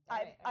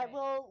 Alright, I alright.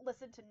 will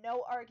listen to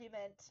no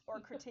argument or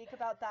critique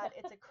about that.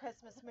 It's a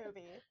Christmas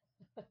movie.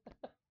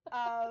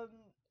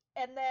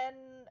 And then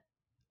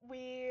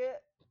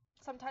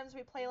sometimes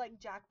we play like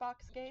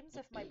Jackbox games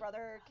if my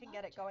brother can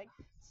get it going.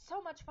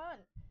 So much fun.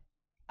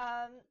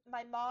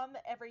 My mom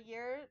every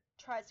year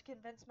tries to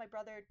convince my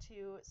brother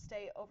to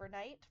stay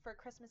overnight for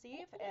Christmas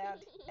Eve, and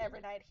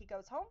every night he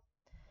goes home.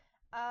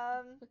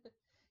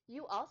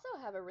 You also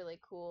have a really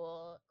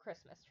cool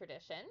Christmas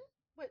tradition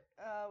What?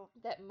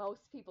 that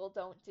most people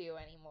don't do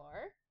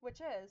anymore. Which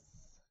is?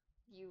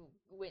 You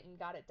went and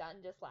got it done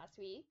just last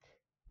week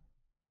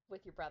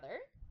with your brother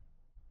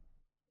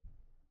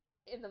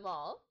in the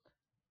mall.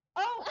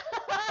 Oh.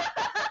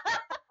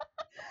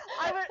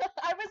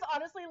 I was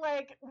honestly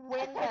like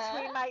wind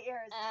between my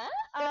ears.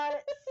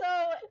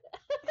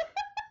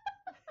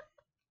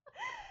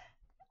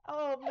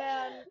 Oh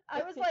man,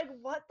 I was like,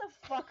 what the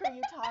fuck are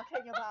you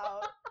talking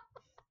about?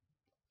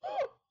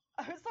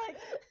 I was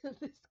like,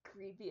 this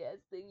creepy ass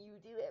thing you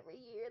do every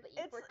year that you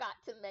It's- forgot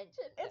to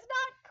mention. it's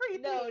not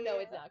creepy. No,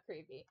 it's not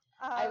creepy.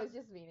 I was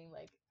just meaning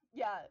like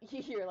yeah,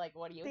 you're like,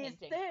 what are you These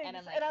hinting? things, and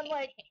I'm and like, I'm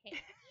like,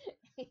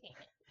 yes,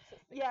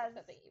 Yes.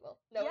 something evil.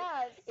 No,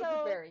 yeah. it's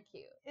So very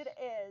cute, it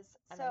is.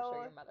 and So I'm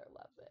sure your mother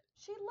loves it.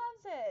 she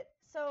loves it.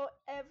 So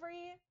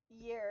every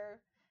year,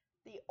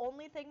 the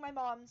only thing my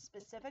mom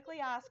specifically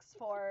asks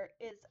for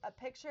is a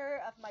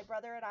picture of my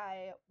brother and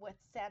I with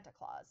Santa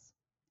Claus.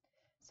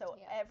 So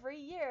Yeah. every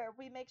year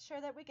we make sure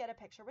that we get a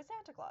picture with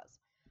Santa Claus.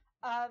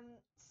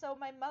 So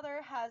my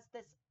mother has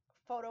this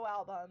photo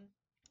album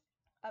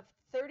of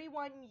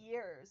 31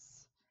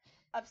 years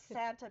of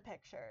Santa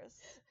pictures.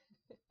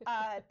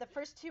 The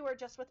first two are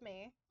just with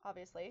me,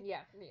 obviously. Yeah,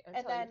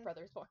 until then- your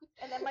brother's born.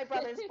 and then my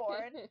brother's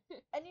born.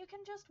 And you can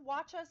just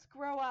watch us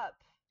grow up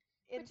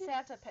in Which is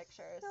Santa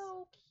pictures.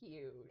 So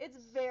cute. It's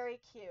very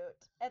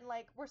cute. And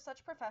like we're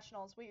such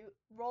professionals. We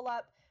roll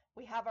up,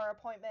 we have our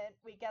appointment,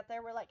 we get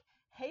there, we're like,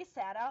 "Hey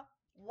Santa,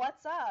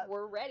 what's up?"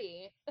 We're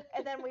ready.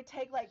 And then we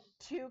take like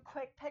 2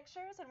 quick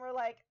pictures and we're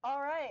like,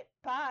 "All right,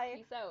 bye."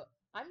 Peace out.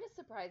 I'm just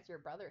surprised your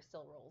brother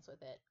still rolls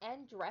with it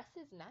and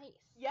dresses nice.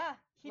 Yeah,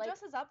 he Like-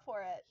 dresses up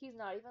for it. He's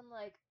not even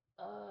like,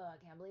 oh, I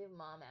can't believe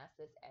mom asked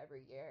this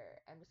every year.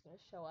 I'm just gonna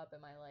show up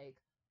in my like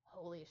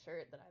holy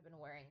shirt that I've been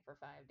wearing for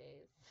 5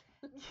 days.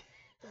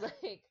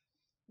 Like,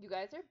 You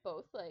guys are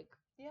both like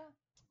Yeah.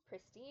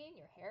 pristine.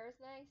 Your hair is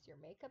nice. Your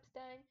makeup's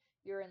done.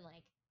 You're in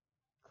like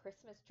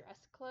Christmas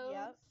dress clothes.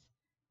 Yep.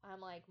 I'm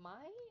like,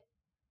 my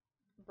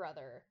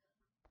brother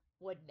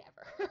would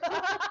never.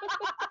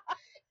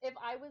 If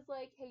I was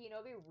like, hey,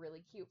 it'd be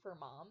really cute for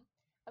mom.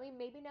 I mean,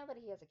 maybe now that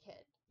he has a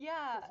kid,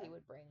 Yeah. because he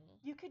would bring.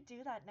 You could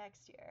do that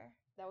next year.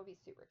 That would be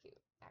super cute.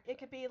 Actually, It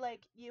could be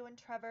like you and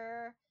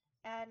Trevor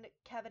and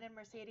Kevin and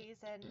Mercedes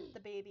and the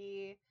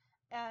baby,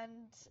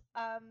 and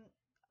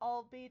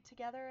all be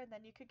together, and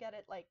then you could get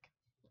it like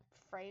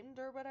framed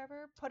or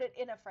whatever. Put it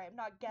in a frame,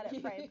 not get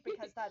it framed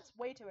because that's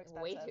way too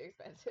expensive. Way too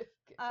expensive.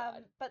 Good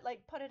God. But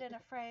like put it in a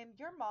frame.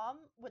 Your mom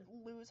would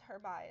lose her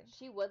mind.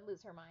 She would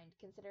lose her mind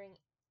considering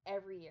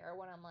every year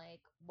when I'm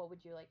like, what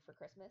would you like for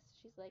Christmas?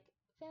 She's like,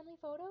 family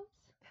photos.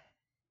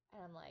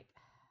 And I'm like,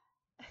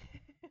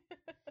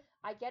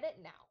 I get it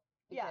now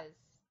Yeah. because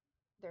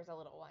there's a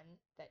little one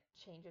that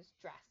changes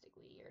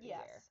drastically year to year.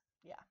 Yes.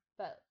 Yeah.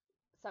 But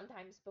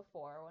sometimes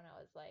before when I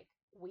was like,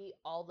 we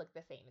all look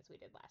the same as we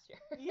did last year.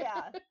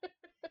 Yeah.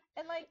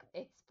 And like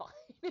It's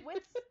fine.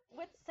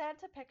 with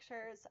Santa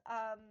pictures,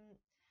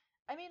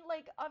 I mean,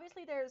 like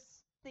obviously there's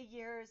the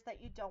years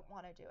that you don't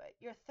want to do it.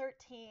 You're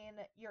 13,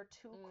 you're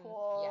too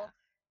cool. Yeah.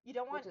 You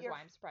don't want Which is your why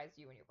I'm surprised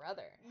you and your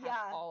brother have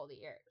Yeah. all the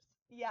years.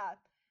 Yeah.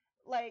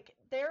 Like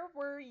there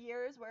were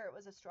years where it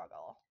was a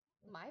struggle.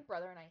 My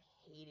brother and I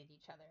hated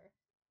each other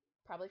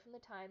probably from the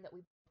time that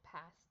we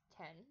passed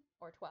 10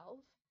 or 12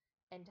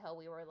 until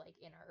we were like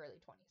in our early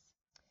 20s.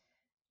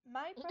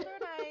 My brother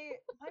and I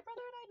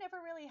never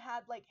really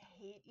had like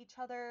hate each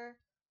other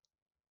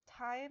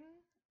time.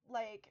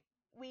 Like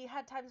we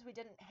had times we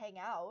didn't hang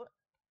out,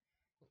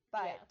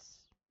 but Yeah.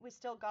 we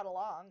still got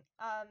along.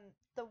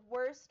 The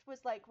worst was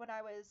like when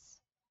I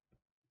was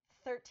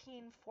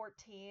 13,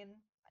 14,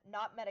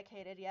 not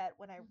medicated yet,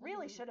 when I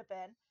really should have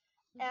been.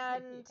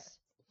 And Yes.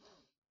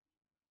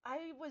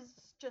 I was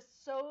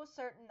just so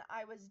certain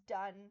I was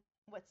done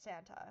with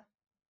Santa.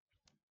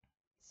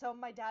 So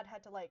my dad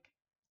had to like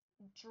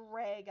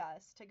drag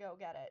us to go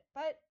get it.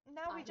 But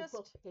now we I just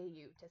will pay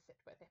you to sit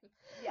with him.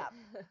 Yeah.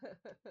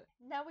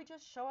 now we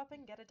just show up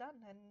and get it done,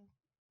 and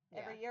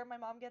every year my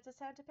mom gets a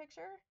Santa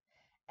picture,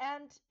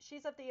 and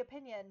she's of the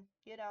opinion,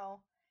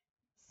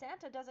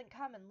 Santa doesn't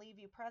come and leave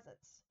you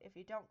presents if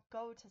you don't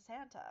go to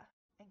Santa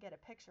and get a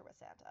picture with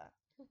Santa.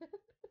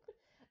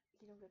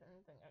 You don't get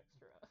anything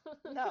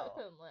extra. No.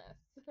 Unless.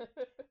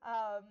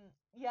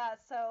 Yeah,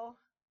 so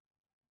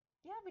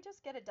yeah, we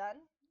just get it done.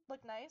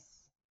 Look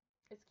nice.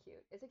 It's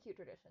cute. It's a cute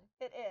tradition.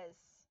 It is.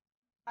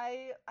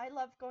 I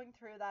love going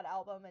through that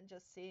album and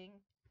just seeing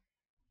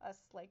us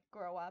like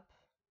grow up.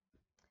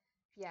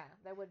 Yeah,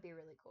 that would be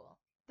really cool.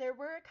 There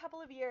were a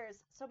couple of years.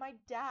 So my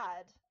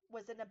dad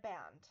was in a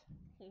band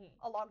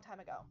a long time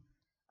ago.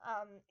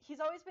 He's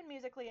always been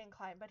musically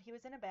inclined, but he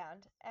was in a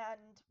band.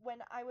 And when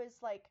I was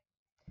like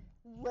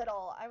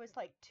little, I was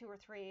like 2 or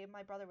 3.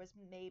 My brother was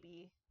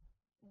maybe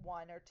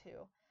 1 or 2.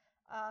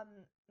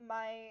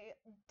 My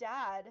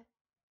dad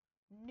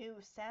knew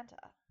Santa.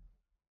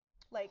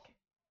 Like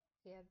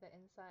He had the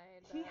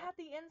inside. he had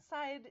the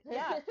inside.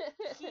 Yeah,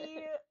 he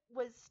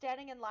was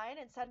standing in line,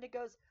 and Santa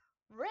goes,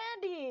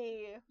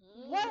 "Randy,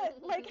 what?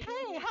 Like,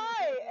 hey,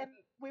 hi!" And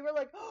we were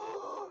like,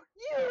 "Oh,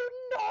 you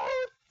know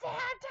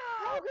Santa!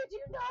 How could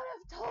you not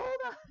have told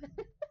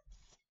us?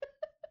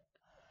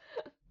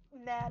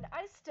 Man,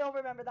 I still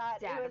remember that.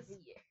 Dad It of was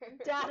the year.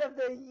 Dad of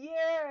the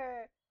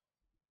Year.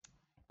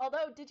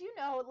 Although, did you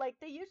know, like,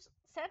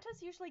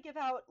 Santas usually give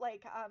out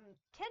like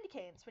candy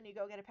canes when you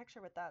go get a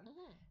picture with them.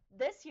 Mhm.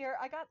 This year,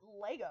 I got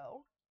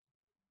Lego.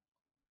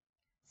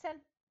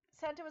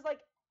 Santa was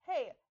like,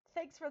 "Hey,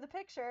 thanks for the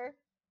picture.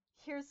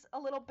 Here's a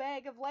little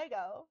bag of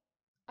Lego."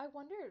 I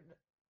wondered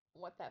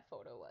what that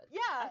photo was.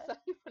 Yeah. I saw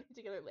you putting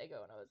together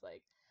Lego, and I was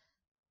like,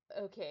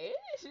 okay.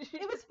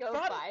 It was go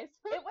from- buy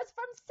It was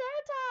from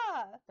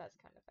Santa. That's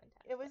kind of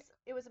fantastic.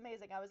 It was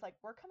amazing. I was like,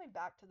 "We're coming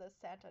back to this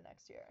Santa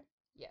next year."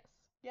 Yes.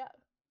 Yeah.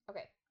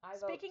 Okay.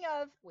 Speaking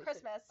of we should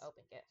Christmas,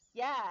 open gifts.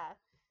 yeah,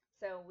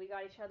 So we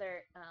got each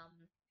other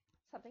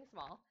something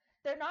small.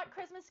 they're not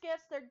Christmas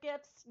gifts. They're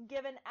gifts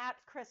given at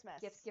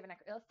Christmas. Gifts given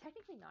at. Well, it's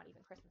technically not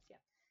even Christmas yet,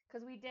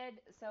 because we did.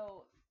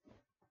 So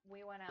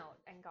we went out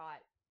and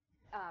got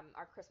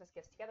our Christmas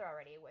gifts together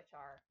already, which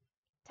are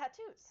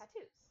Tattoos.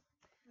 tattoos.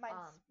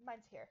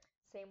 Mine's here.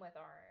 Same with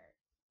our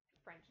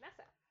friend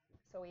Janessa.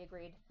 So we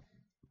agreed,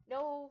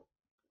 no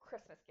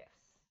Christmas gifts,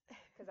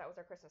 because that was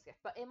our Christmas gift.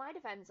 But in my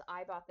defense,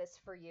 I bought this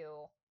for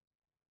you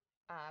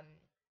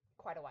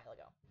quite a while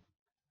ago,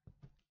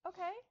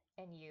 Okay.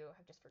 and you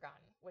have just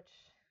forgotten, which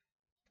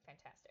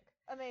fantastic.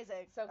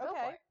 Amazing. So go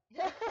okay.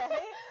 for it.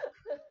 Okay.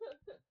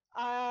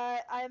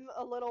 I'm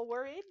a little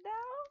worried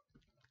now.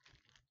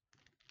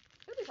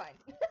 It'll be fine.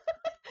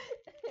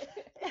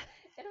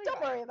 It'll be Don't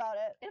fine. worry about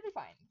it. It'll be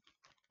fine.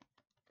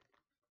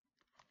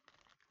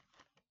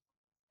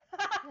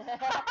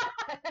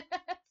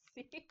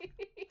 See?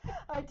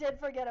 I did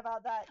forget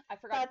about that. I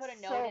forgot to put a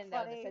That's note so in though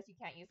that funny. says you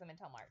can't use them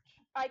until March.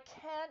 I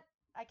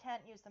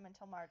can't use them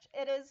until March.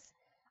 It is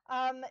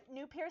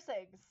new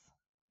piercings.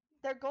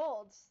 They're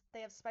gold.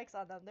 They have spikes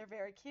on them. They're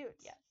very cute.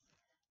 Yes.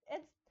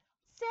 And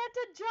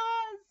Santa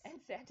Jaws.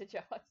 And Santa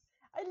Jaws.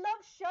 I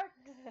love sharks.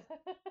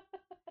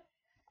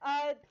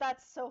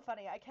 That's so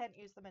funny. I can't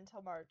use them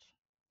until March.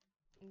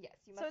 Yes,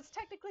 you So must. it's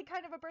technically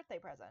kind of a birthday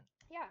present.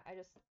 Yeah, I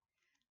just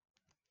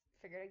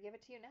figured I'd give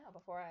it to you now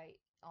before I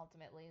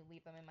ultimately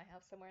leave them in my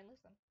house somewhere and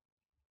lose them.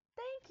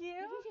 Thank you.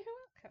 You're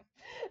welcome.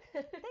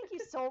 Thank you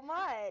so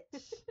much.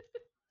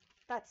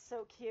 That's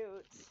so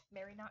cute.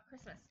 Merry not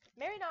Christmas.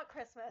 Merry not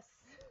Christmas.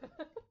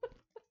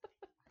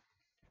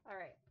 All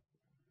right.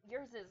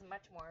 Yours is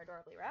much more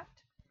adorably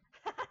wrapped.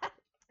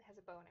 It has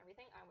a bow and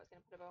everything. I was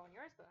gonna put a bow on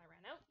yours, but I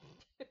ran out.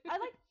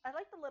 I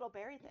like the little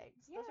berry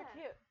things. Those are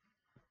Yeah. cute.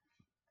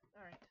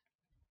 All right.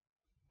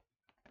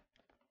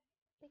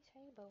 Big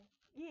shiny bow.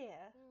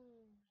 Yeah.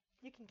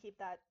 You can keep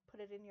that. Put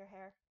it in your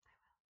hair.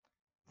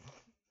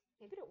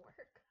 Maybe it'll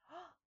work.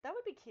 That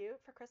would be cute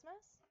for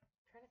Christmas.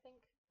 I'm trying to think.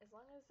 As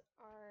long as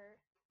our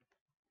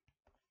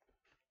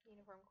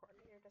uniform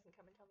coordinator doesn't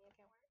come and tell me I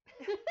can't wear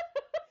it.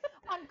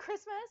 On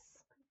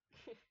Christmas?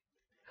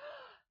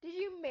 Did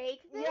you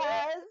make this?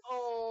 Yes.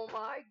 Oh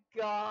my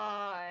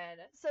god.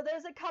 So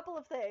there's a couple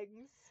of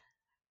things.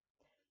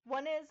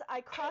 One is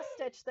I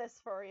cross-stitched this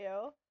for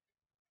you.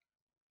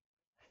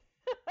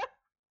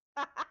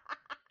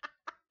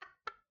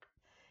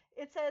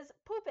 It says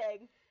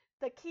pooping,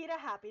 the key to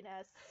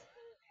happiness.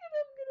 And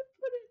I'm gonna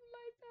put it in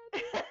my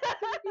bathroom.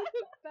 It's gonna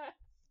be the best.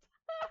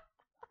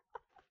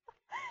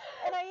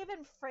 And I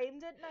even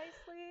framed it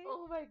nicely.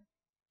 Oh my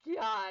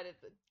god,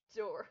 it's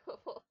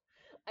adorable.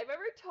 I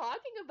remember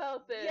talking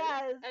about this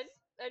Yes.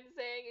 and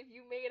saying if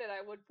you made it,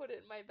 I would put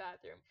it in my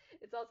bathroom.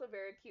 It's also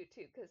very cute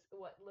too, because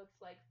what looks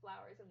like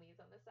flowers and leaves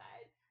on the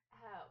side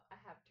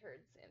have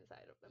turds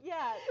inside of them.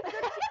 Yeah.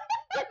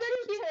 They're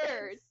cute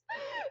turds.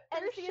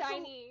 And They're see,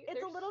 shiny.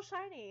 It's a little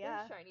shiny,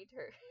 yeah. They're shiny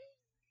turds.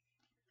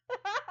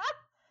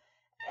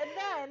 And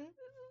then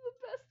This is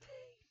the best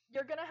thing.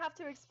 you're gonna have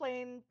to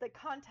explain the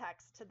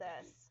context to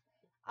this.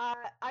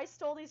 I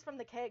stole these from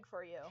the keg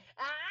for you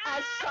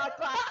as shot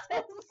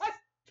glasses. Oh my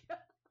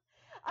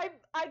God.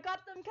 I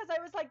got them because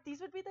I was like, these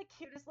would be the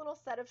cutest little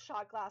set of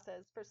shot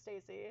glasses for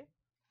Stacy.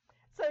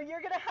 So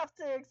you're gonna have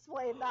to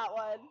explain that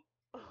one.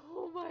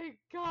 Oh my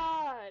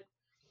god.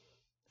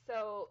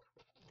 So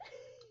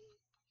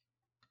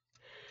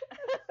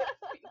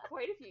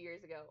quite a few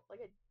years ago,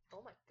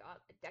 oh my god,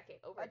 a decade,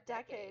 over A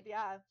decade,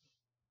 yeah.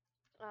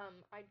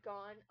 I'd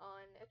gone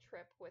on a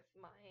trip with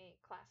my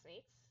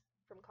classmates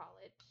from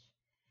college,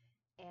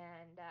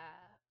 and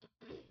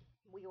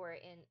we were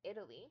in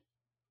Italy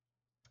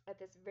at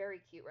this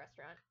very cute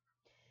restaurant,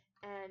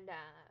 and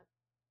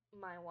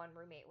my one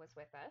roommate was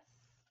with us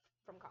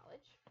from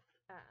college,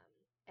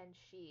 and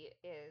she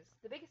is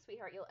the biggest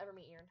sweetheart you'll ever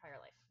meet in your entire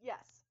life.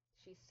 Yes.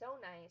 She's so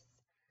nice.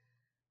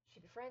 She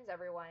befriends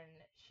everyone.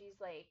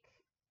 She's like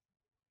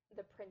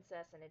the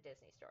princess in a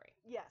Disney story.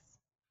 Yes.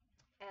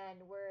 And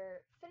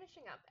we're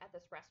finishing up at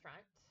this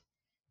restaurant,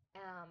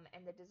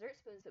 and the dessert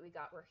spoons that we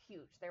got were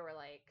huge. They were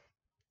like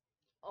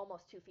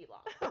almost 2 feet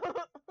long,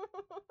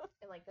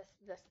 and like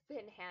this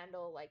thin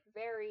handle, like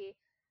very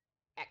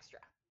extra.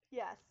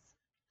 Yes.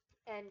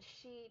 And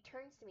she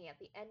turns to me at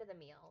the end of the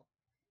meal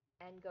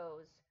and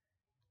goes,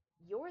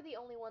 "You're the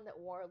only one that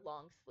wore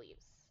long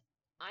sleeves.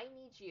 I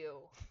need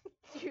you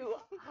to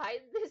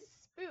hide this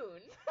spoon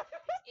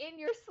in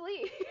your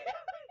sleeve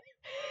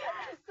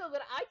so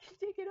that I can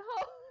take it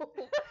home."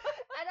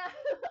 And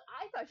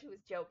I thought she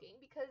was joking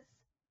because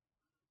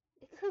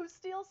Who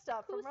steals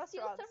stuff who from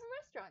steals restaurants? stuff from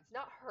restaurants?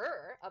 Not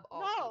her, of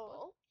all No.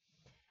 people.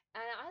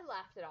 And I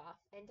laughed it off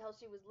until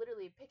she was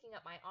literally picking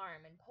up my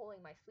arm and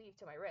pulling my sleeve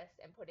to my wrist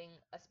and putting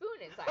a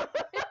spoon inside.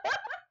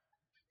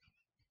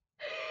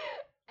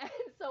 And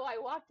so I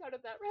walked out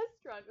of that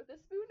restaurant with a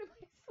spoon in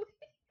my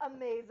sleeve.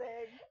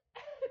 Amazing.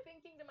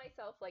 Thinking to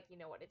myself, like, you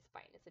know what, it's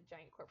fine. It's a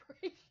giant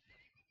corporation.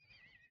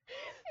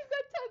 You've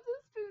got tons of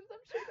spoons.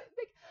 I'm sure that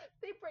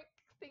they break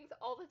things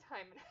all the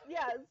time.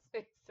 Yes.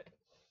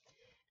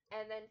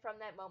 And then from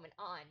that moment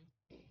on,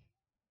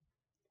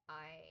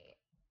 I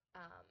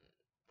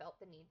felt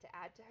the need to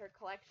add to her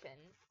collection,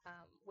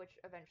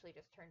 which eventually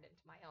just turned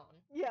into my own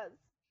Yes.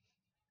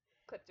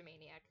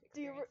 kleptomaniac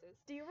Do you experiences.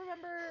 do you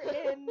remember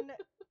in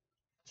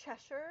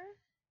Cheshire?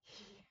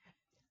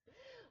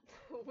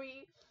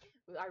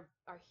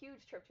 Our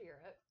huge trip to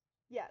Europe,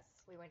 Yes.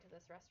 we went to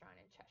this restaurant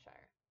in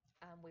Cheshire.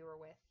 We were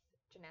with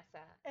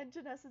Janessa And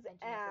Janessa's and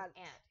Janessa's aunt.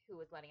 aunt, who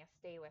was letting us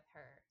stay with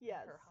her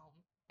Yes. in her home,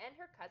 and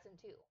her cousin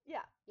too.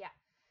 Yeah.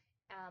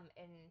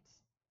 And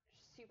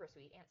super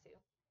sweet Aunt Sue.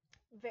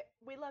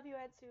 We love you,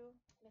 Aunt Sue.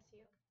 Miss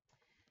you.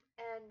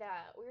 And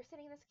we were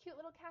sitting in this cute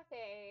little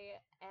cafe,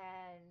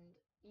 and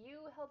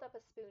you held up a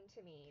spoon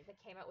to me that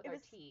came out with It our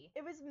was- tea.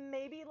 It was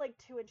maybe like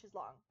 2 inches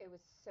long. It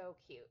was so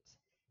cute.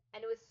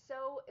 And it was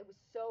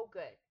so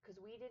good because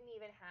we didn't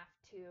even have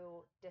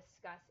to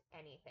discuss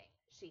anything.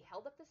 She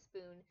held up the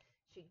spoon,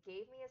 she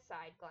gave me a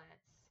side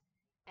glance,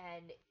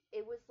 and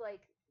it was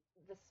like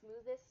the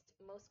smoothest,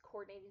 most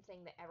coordinated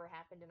thing that ever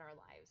happened in our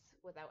lives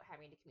without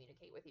having to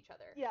communicate with each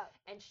other. Yeah.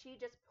 And she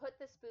just put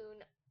the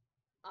spoon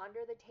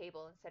under the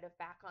table instead of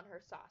back on her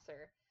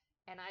saucer,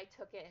 and I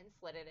took it and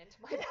slid it into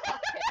my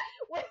pocket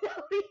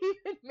without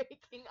even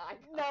making eye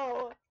contact.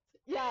 No.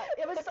 Yeah,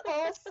 it was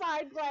all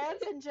side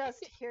glance and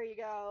just, here you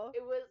go.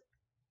 It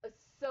was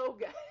so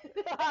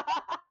good.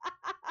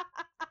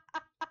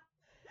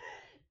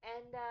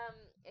 And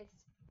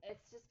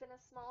it's just been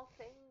a small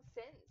thing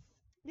since.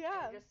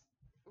 Yeah. And just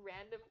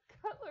random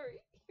cutlery.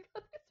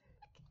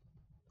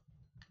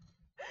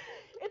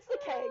 It's the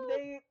keg.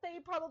 They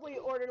probably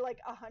order like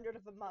 100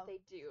 of a month. They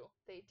do.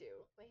 They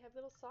have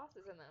little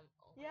sauces in them.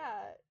 Oh my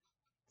Yeah.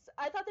 So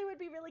I thought they would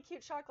be really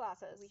cute shot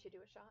glasses. God. We should do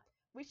a shot.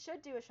 We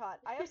should do a shot.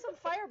 I have some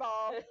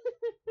Fireball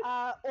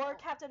or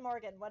Captain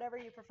Morgan, whatever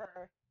you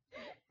prefer.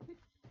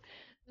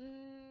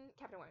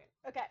 Captain Morgan.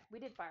 Okay. We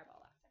did Fireball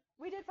last time.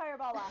 We did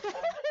Fireball last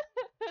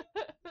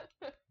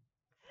time.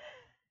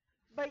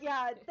 But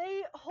yeah,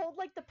 they hold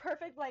like the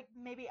perfect like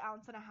maybe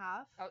ounce and a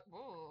half.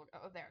 Oh,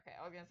 there. Okay,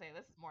 I was gonna say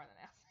this is more than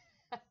an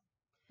ounce.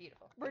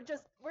 Beautiful. We're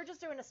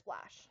just doing a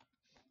splash.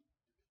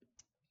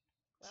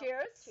 Well,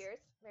 Cheers. Cheers.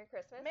 Merry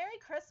Christmas. Merry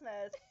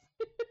Christmas.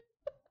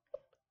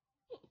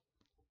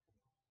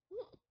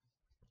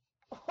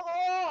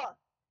 Oh,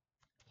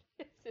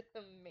 This is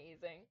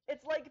amazing.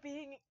 it's like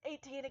being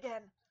 18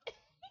 again.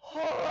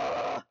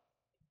 Oh.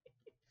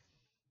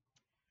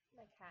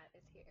 My cat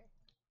is here.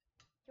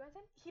 Do you want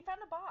some? He found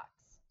a box.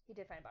 He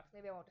did find a box.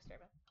 Maybe I won't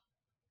disturb him.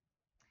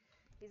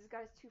 He's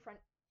got his two front.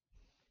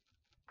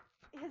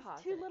 His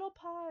Paws two in it. little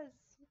paws.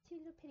 Two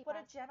little pitty What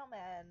a paws.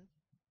 gentleman.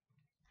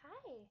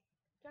 Hi. Do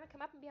you want to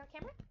come up and be on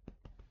camera?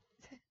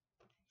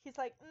 He's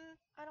like,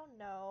 I don't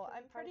know. Can we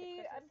I'm be part of the pretty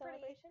Christmas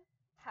celebration?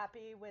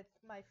 happy with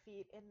my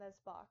feet in this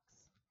box.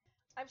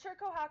 I'm sure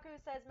Kohaku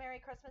says Merry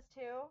Christmas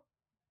too.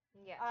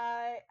 Yeah.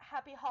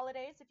 Happy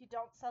holidays if you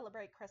don't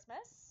celebrate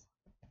Christmas.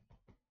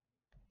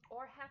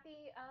 Or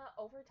happy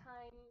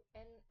overtime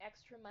and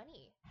extra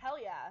money. Hell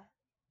yeah.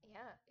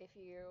 Yeah, if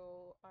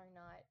you are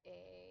not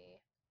a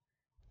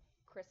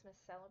Christmas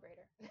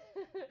celebrator.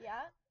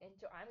 Yeah?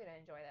 I'm gonna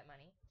enjoy that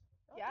money.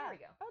 Oh, Yeah. There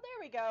we go. Oh, there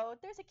we go.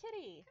 There's a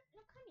kitty.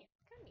 No, come here.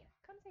 Come here.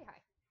 Come say hi.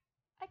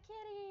 A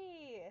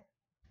kitty.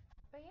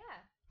 But yeah,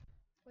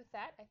 with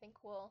that, I think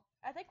we'll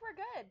I think we're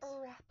good.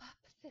 wrap up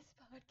this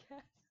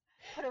podcast.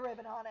 Put a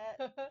ribbon on it.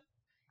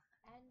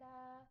 And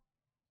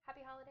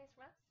happy holidays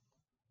from us.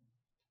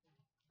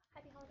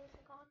 Happy holidays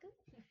from Kaku.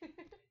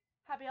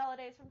 Happy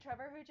holidays from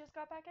Trevor, who just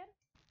got back in.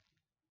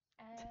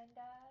 And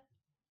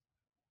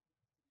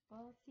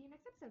we'll see you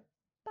next episode.